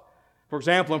corrupt. For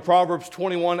example, in Proverbs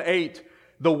 21:8,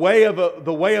 the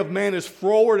way of man is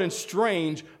froward and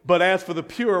strange, but as for the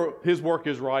pure, his work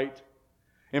is right.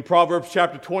 In Proverbs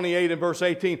chapter 28 and verse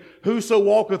 18, whoso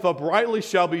walketh uprightly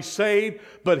shall be saved,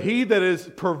 but he that is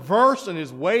perverse in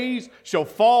his ways shall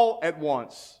fall at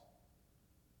once.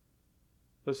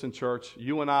 Listen, church,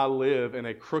 you and I live in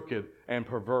a crooked and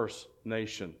perverse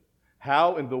nation.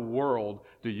 How in the world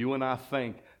do you and I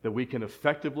think that we can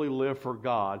effectively live for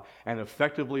God and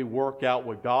effectively work out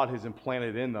what God has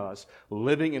implanted in us,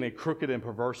 living in a crooked and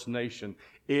perverse nation,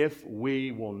 if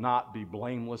we will not be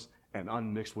blameless and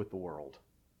unmixed with the world?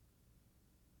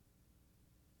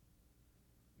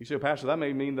 You say, Pastor, that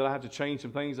may mean that I have to change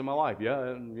some things in my life. Yeah,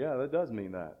 that does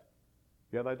mean that.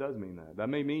 Yeah, that does mean that. That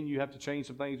may mean you have to change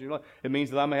some things in your life. It means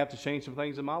that I may have to change some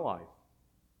things in my life.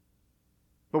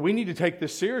 But we need to take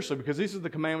this seriously because these are the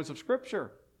commandments of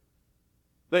Scripture.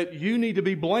 That you need to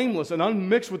be blameless and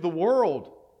unmixed with the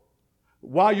world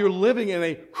while you're living in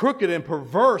a crooked and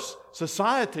perverse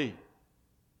society.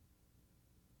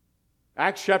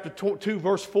 Acts chapter 2,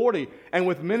 verse 40, and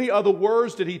with many other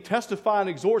words did he testify and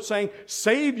exhort, saying,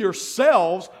 save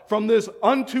yourselves from this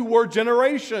untoward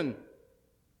generation.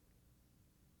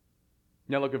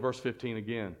 Now look at verse 15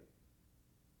 again.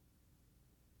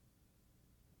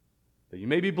 That you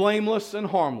may be blameless and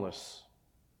harmless,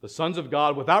 the sons of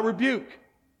God without rebuke,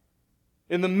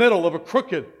 in the middle of a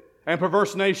crooked and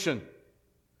perverse nation.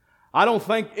 I don't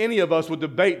think any of us would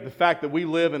debate the fact that we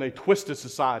live in a twisted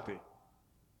society.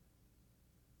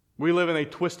 We live in a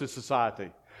twisted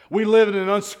society. We live in an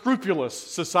unscrupulous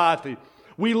society.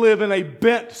 We live in a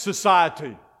bent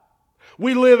society.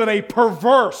 We live in a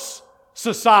perverse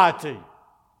society.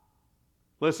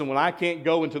 Listen, when I can't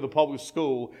go into the public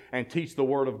school and teach the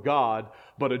Word of God,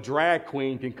 but a drag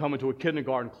queen can come into a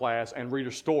kindergarten class and read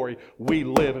a story, we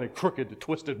live in a crooked,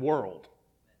 twisted world.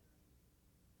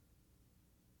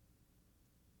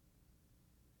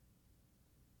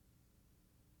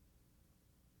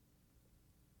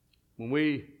 When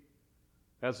we,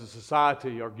 as a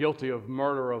society, are guilty of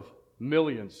murder of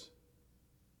millions,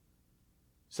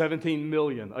 17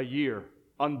 million a year,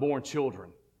 unborn children,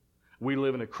 we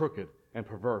live in a crooked and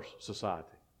perverse society.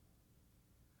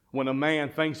 When a man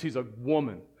thinks he's a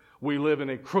woman, we live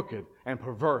in a crooked and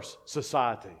perverse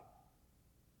society.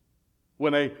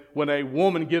 When a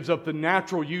woman gives up the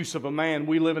natural use of a man,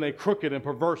 we live in a crooked and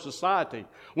perverse society.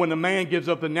 When a man gives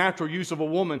up the natural use of a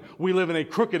woman, we live in a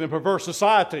crooked and perverse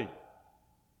society.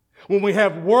 When we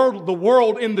have the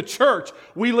world in the church,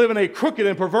 we live in a crooked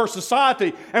and perverse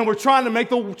society, and we're trying to make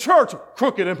the church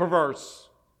crooked and perverse.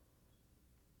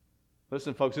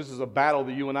 Listen, folks, this is a battle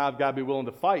that you and I have got to be willing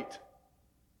to fight.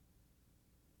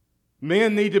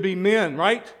 Men need to be men,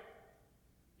 right?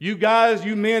 You guys,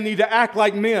 you men need to act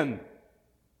like men.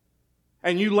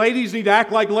 And you ladies need to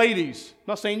act like ladies. I'm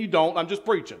not saying you don't, I'm just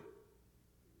preaching.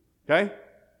 Okay?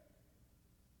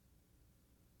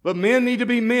 But men need to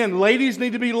be men. Ladies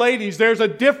need to be ladies. There's a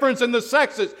difference in the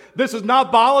sexes. This is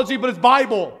not biology, but it's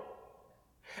Bible.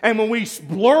 And when we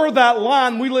blur that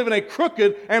line, we live in a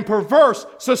crooked and perverse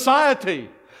society.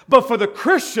 But for the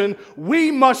Christian,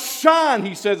 we must shine,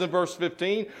 he says in verse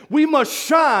 15. We must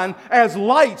shine as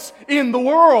lights in the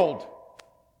world.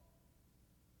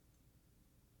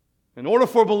 In order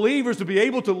for believers to be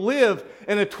able to live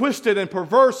in a twisted and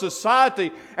perverse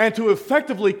society and to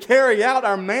effectively carry out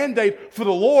our mandate for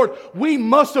the Lord, we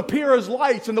must appear as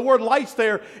lights. And the word lights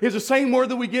there is the same word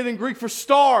that we get in Greek for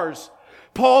stars.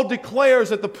 Paul declares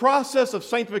that the process of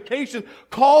sanctification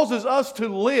causes us to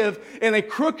live in a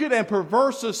crooked and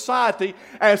perverse society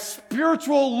as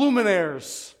spiritual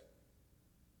luminaires.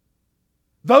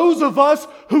 Those of us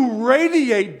who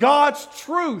radiate God's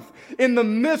truth in the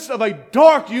midst of a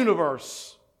dark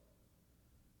universe.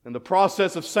 And the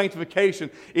process of sanctification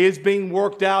is being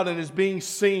worked out and is being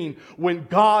seen when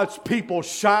God's people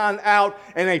shine out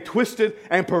in a twisted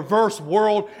and perverse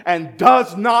world and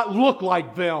does not look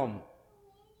like them.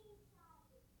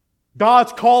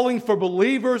 God's calling for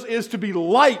believers is to be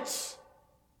lights.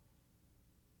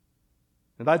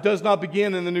 And that does not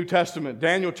begin in the New Testament.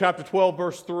 Daniel chapter 12,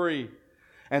 verse 3.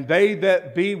 And they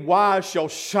that be wise shall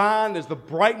shine as the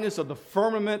brightness of the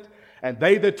firmament, and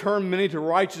they that turn many to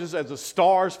righteousness as the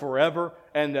stars forever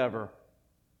and ever.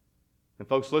 And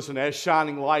folks, listen, as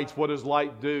shining lights, what does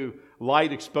light do?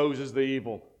 Light exposes the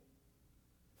evil.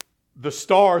 The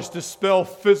stars dispel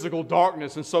physical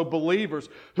darkness, and so believers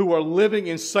who are living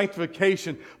in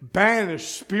sanctification banish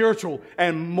spiritual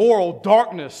and moral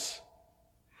darkness.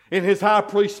 In His high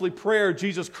priestly prayer,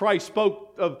 Jesus Christ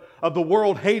spoke of the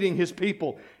world hating His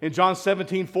people. In John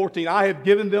 17:14, I have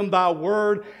given them Thy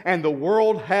word, and the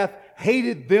world hath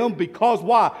hated them because,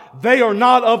 why? They are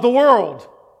not of the world.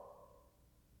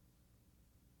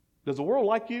 Does the world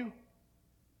like you?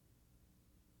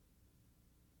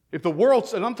 If the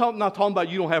world, and I'm not talking about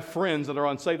you don't have friends that are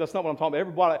unsaved. That's not what I'm talking about.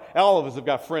 Everybody, all of us have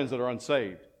got friends that are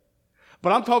unsaved.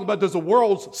 But I'm talking about, does the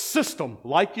world's system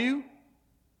like you?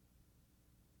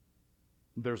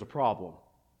 There's a problem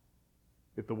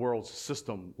if the world's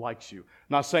system likes you. I'm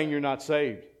not saying you're not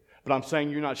saved, but I'm saying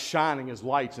you're not shining as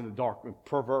lights in a dark,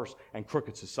 perverse, and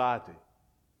crooked society.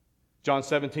 John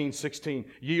 17:16,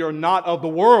 ye are not of the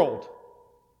world.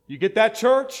 You get that,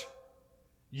 church?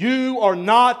 You are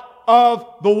not of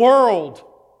the world.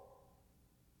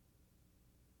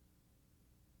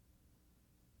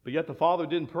 But yet the Father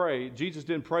didn't pray. Jesus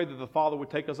didn't pray that the Father would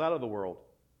take us out of the world.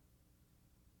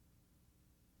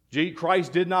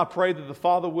 Christ did not pray that the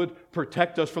Father would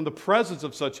protect us from the presence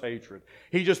of such hatred.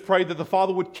 He just prayed that the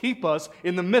Father would keep us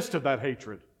in the midst of that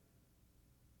hatred.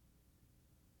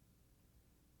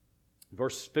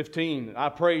 Verse 15, I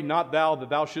pray not thou that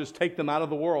thou shouldest take them out of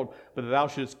the world, but that thou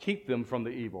shouldest keep them from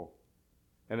the evil.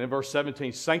 And in verse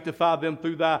 17, sanctify them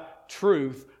through thy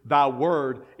truth. Thy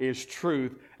word is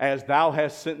truth. As thou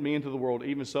hast sent me into the world,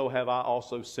 even so have I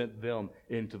also sent them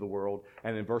into the world.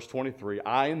 And in verse 23,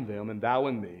 I in them and thou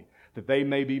in me, that they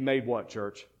may be made what,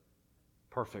 church?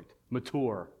 Perfect,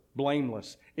 mature,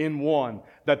 blameless, in one,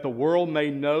 that the world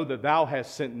may know that thou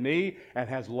hast sent me and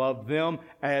hast loved them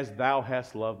as thou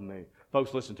hast loved me.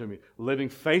 Folks, listen to me. Living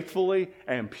faithfully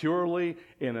and purely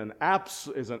is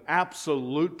an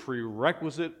absolute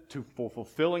prerequisite for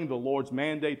fulfilling the Lord's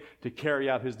mandate to carry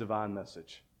out His divine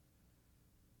message.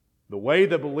 The way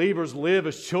that believers live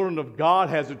as children of God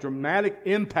has a dramatic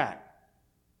impact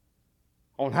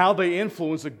on how they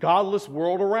influence the godless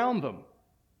world around them.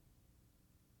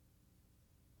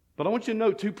 But I want you to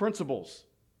note two principles.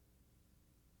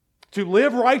 To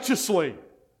live righteously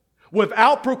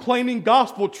without proclaiming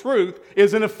gospel truth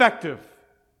is ineffective.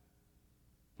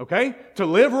 Okay? To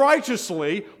live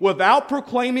righteously without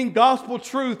proclaiming gospel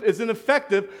truth is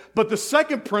ineffective, but the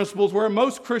second principle is where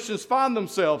most Christians find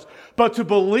themselves. But to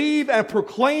believe and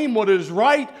proclaim what is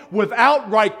right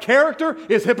without right character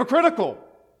is hypocritical.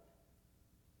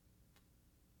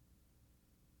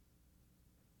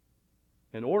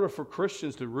 In order for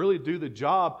Christians to really do the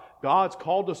job God's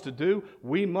called us to do,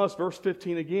 we must, verse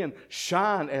 15 again,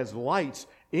 shine as lights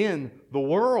in the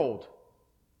world.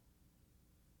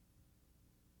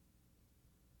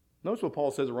 Notice what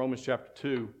Paul says in Romans chapter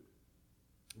 2,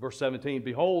 verse 17.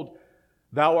 Behold,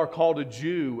 Thou art called a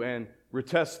Jew and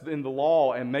retest in the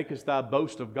law and makest thy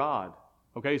boast of God.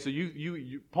 Okay, so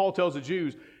Paul tells the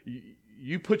Jews,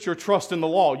 you put your trust in the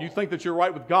law. You think that you're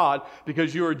right with God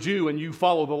because you're a Jew and you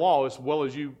follow the law as well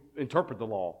as you interpret the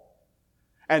law.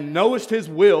 And knowest His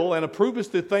will and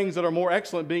approvest the things that are more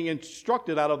excellent, being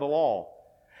instructed out of the law.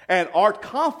 And art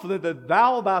confident that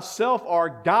thou thyself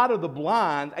art God of the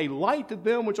blind, a light to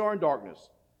them which are in darkness.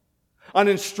 An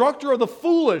instructor of the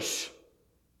foolish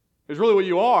is really what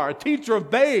you are, a teacher of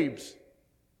babes,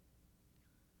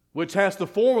 which has the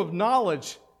form of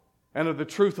knowledge and of the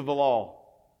truth of the law.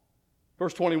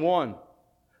 Verse 21,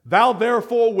 thou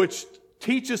therefore which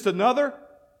teachest another,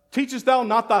 teachest thou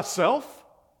not thyself?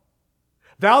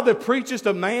 Thou that preachest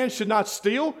a man should not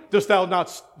steal, dost thou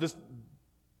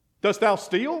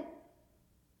steal?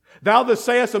 Thou that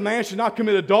sayest a man should not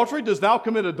commit adultery, dost thou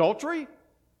commit adultery?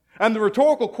 And the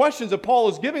rhetorical questions that Paul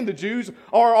is giving the Jews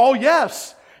are all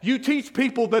yes. You teach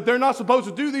people that they're not supposed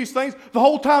to do these things the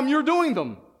whole time you're doing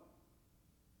them.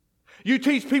 You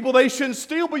teach people they shouldn't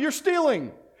steal, but you're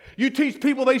stealing. You teach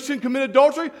people they shouldn't commit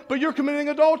adultery, but you're committing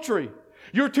adultery.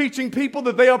 You're teaching people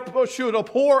that they should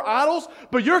abhor idols,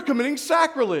 but you're committing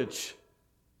sacrilege.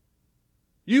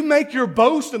 You make your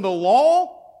boast in the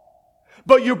law,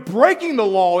 but you're breaking the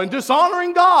law and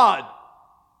dishonoring God.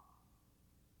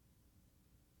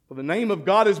 For the name of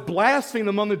God is blasphemed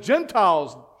among the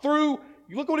Gentiles through,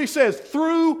 look what he says,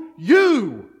 through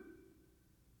you.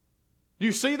 Do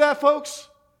you see that, folks?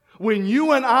 When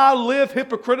you and I live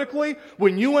hypocritically,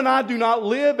 when you and I do not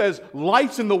live as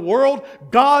lights in the world,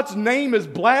 God's name is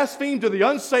blasphemed to the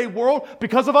unsaved world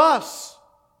because of us.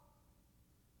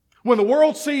 When the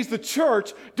world sees the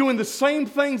church doing the same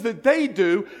things that they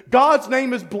do, God's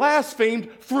name is blasphemed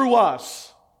through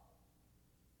us.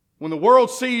 When the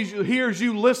world hears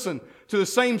you listen to the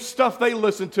same stuff they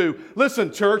listen to,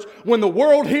 listen, church, when the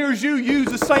world hears you use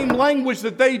the same language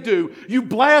that they do, you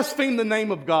blaspheme the name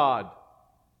of God.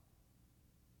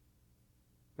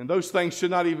 And those things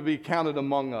should not even be counted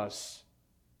among us.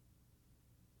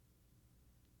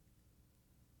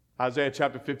 Isaiah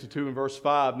chapter 52 and verse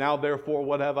 5, now therefore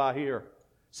what have I here?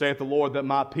 Saith the Lord, that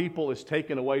my people is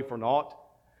taken away for naught.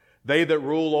 They that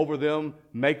rule over them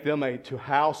make them to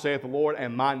house, saith the Lord,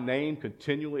 and my name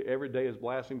continually every day is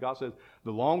blasphemed. God says,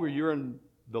 the longer you're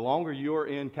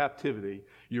in captivity,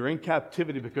 you're in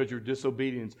captivity because you're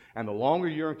disobedience. And the longer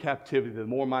you're in captivity, the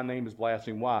more my name is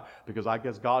blasphemed. Why? Because I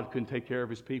guess God couldn't take care of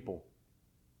His people.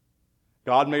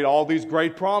 God made all these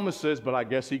great promises, but I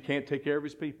guess He can't take care of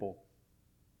His people.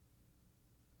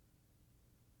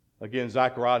 Again,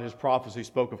 Zechariah, his prophecy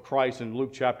spoke of Christ in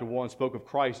Luke chapter 1, spoke of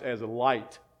Christ as a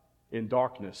light in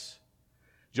darkness.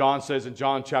 John says in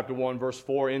John chapter 1, verse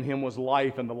 4, in Him was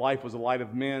life, and the life was the light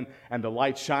of men, and the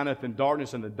light shineth in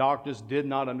darkness, and the darkness did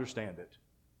not understand it.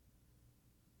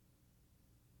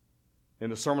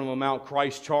 In the Sermon on the Mount,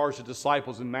 Christ charged the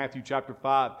disciples in Matthew chapter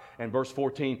 5 and verse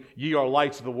 14, ye are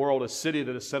lights of the world, a city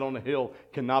that is set on a hill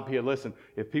cannot be hid. Listen,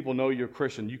 if people know you're a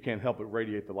Christian, you can't help but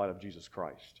radiate the light of Jesus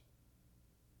Christ.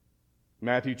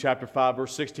 Matthew chapter 5,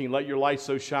 verse 16, let your light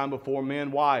so shine before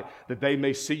men. Why? That they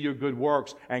may see your good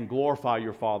works and glorify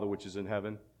your Father which is in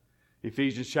heaven.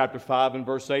 Ephesians chapter 5 and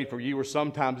verse 8, for ye were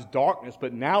sometimes darkness,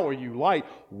 but now are you light.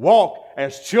 Walk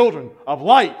as children of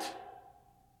light.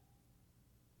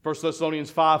 1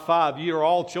 Thessalonians 5:5, ye are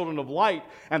all children of light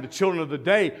and the children of the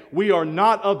day. We are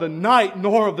not of the night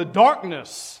nor of the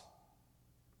darkness.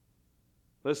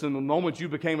 Listen, the moment you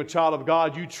became a child of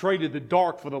God, you traded the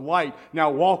dark for the light.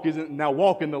 Now walk in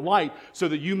the light so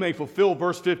that you may fulfill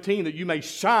verse 15, that you may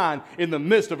shine in the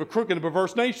midst of a crooked and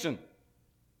perverse nation.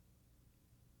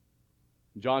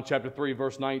 John chapter 3,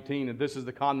 verse 19, and this is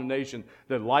the condemnation,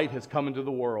 that light has come into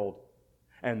the world,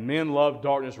 and men love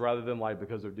darkness rather than light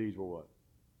because their deeds were what?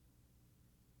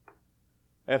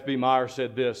 F.B. Meyer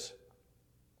said this,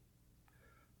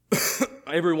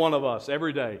 every one of us,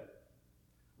 every day,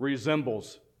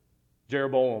 resembles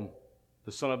Jeroboam,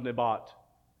 the son of Nebat,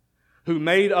 who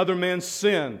made other men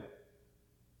sin,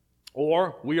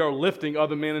 or we are lifting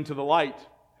other men into the light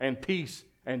and peace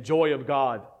and joy of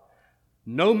God.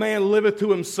 No man liveth to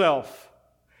himself,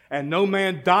 and no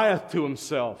man dieth to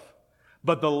himself,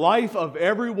 but the life of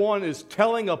everyone is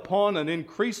telling upon an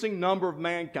increasing number of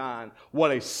mankind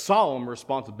what a solemn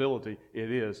responsibility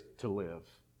it is to live.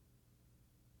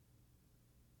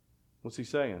 What's he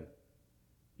saying?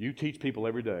 You teach people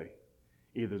every day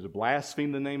either to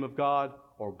blaspheme the name of God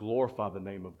or glorify the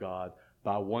name of God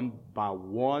by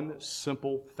one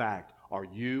simple fact. Are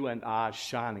you and I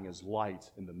shining as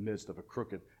lights in the midst of a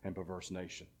crooked and perverse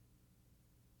nation?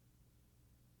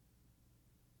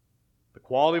 The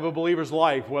quality of a believer's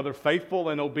life, whether faithful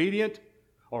and obedient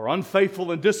or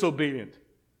unfaithful and disobedient.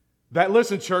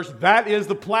 Listen, church, that is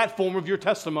the platform of your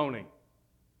testimony.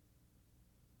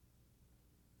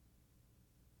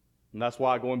 And that's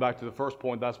why, going back to the first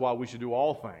point, that's why we should do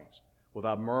all things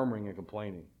without murmuring and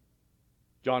complaining.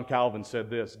 John Calvin said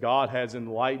this: God has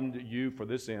enlightened you for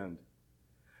this end,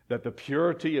 that the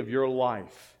purity of your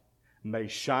life may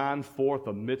shine forth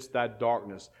amidst that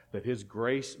darkness, that His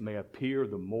grace may appear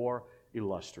the more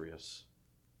illustrious.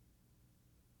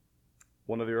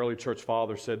 One of the early church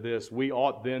fathers said this: we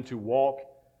ought then to walk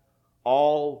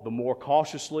all the more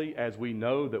cautiously as we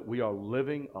know that we are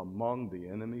living among the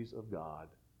enemies of God.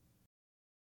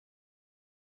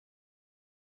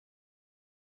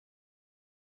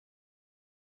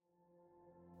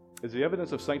 Is the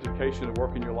evidence of sanctification at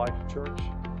work in your life, church?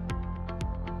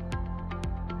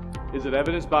 Is it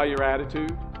evidenced by your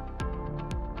attitude?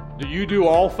 Do you do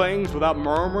all things without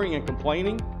murmuring and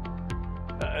complaining?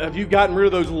 Have you gotten rid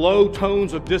of those low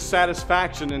tones of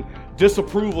dissatisfaction and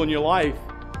disapproval in your life?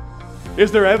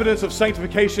 Is there evidence of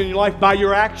sanctification in your life by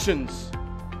your actions?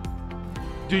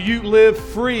 Do you live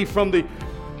free from the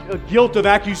guilt of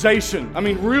accusation?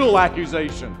 Real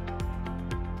accusation.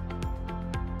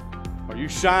 Are you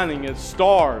shining as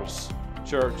stars,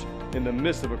 church, in the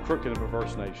midst of a crooked and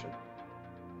perverse nation?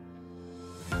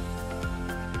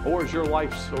 Or is your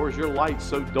light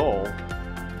so dull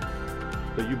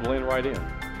that you blend right in?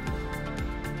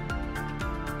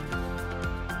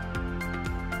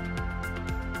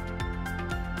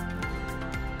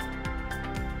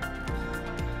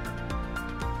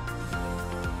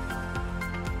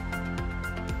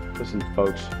 Listen,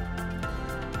 folks.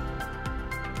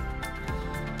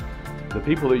 The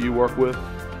people that you work with,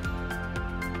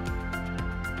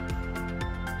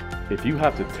 if you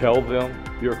have to tell them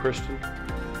you're a Christian,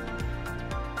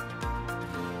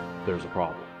 there's a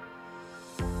problem.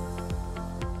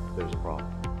 There's a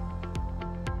problem.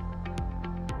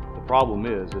 The problem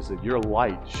is that your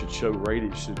light should so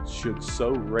radiate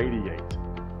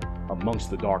amongst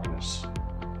the darkness.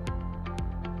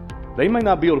 They may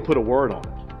not be able to put a word on it.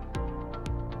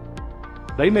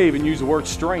 They may even use the word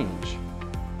strange.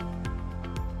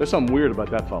 There's something weird about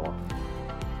that fellow.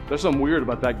 There's something weird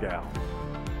about that gal.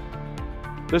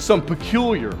 There's something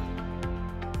peculiar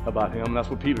about him. That's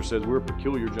what Peter says. We're a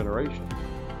peculiar generation.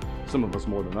 Some of us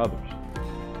more than others.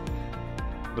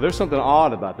 But there's something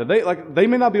odd about that. They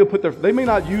may not be able to they may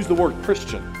not use the word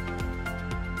Christian.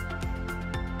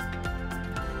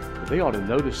 But they ought to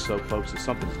notice, folks, that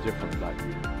something's different about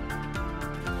you.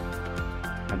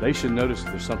 And they should notice that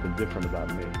there's something different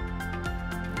about me.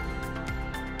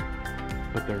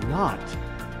 But they're not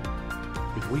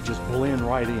if we just blend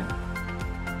right in.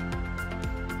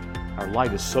 Our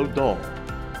light is so dull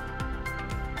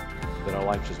that our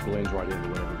life just blends right into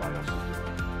what everybody else is doing.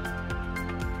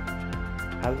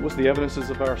 What's the evidences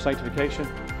of our sanctification?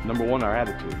 Number one, our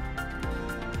attitude.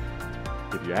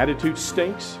 If your attitude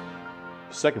stinks,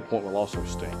 the second point will also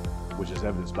stink, which is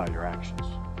evidenced by your actions.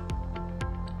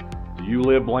 Do you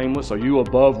live blameless? Are you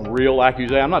above real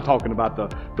accusation? I'm not talking about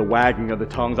the wagging of the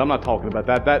tongues. I'm not talking about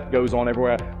that. That goes on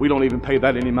everywhere. We don't even pay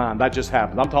that any mind. That just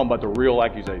happens. I'm talking about the real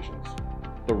accusations,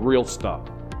 the real stuff.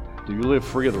 Do you live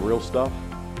free of the real stuff?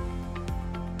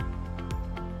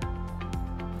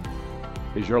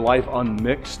 Is your life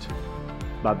unmixed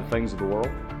by the things of the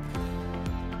world?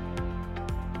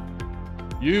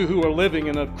 You who are living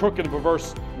in a crooked and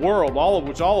perverse world, all of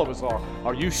which all of us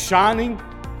are you shining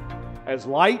as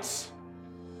lights?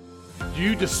 Do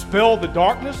you dispel the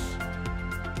darkness?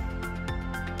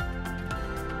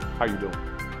 How are you doing?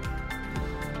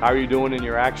 How are you doing in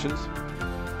your actions?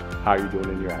 How are you doing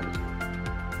in your attitude?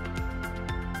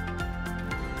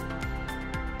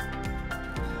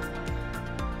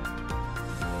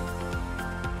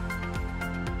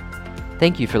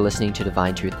 Thank you for listening to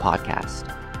Divine Truth Podcast.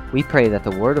 We pray that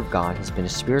the Word of God has been a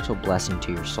spiritual blessing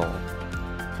to your soul.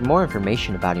 For more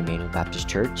information about Emmanuel Baptist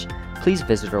Church, please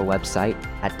visit our website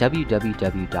at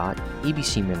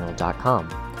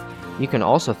www.ebcmineral.com. You can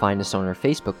also find us on our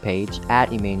Facebook page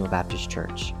at Emmanuel Baptist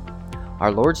Church.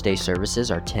 Our Lord's Day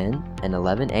services are 10 and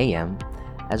 11 a.m.,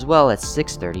 as well as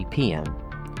 6:30 p.m.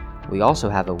 We also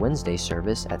have a Wednesday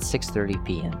service at 6:30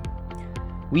 p.m.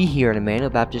 We here at Emmanuel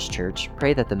Baptist Church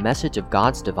pray that the message of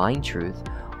God's divine truth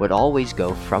would always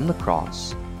go from the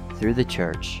cross, through the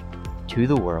church, to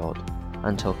the world,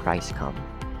 until Christ come.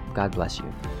 God bless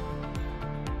you.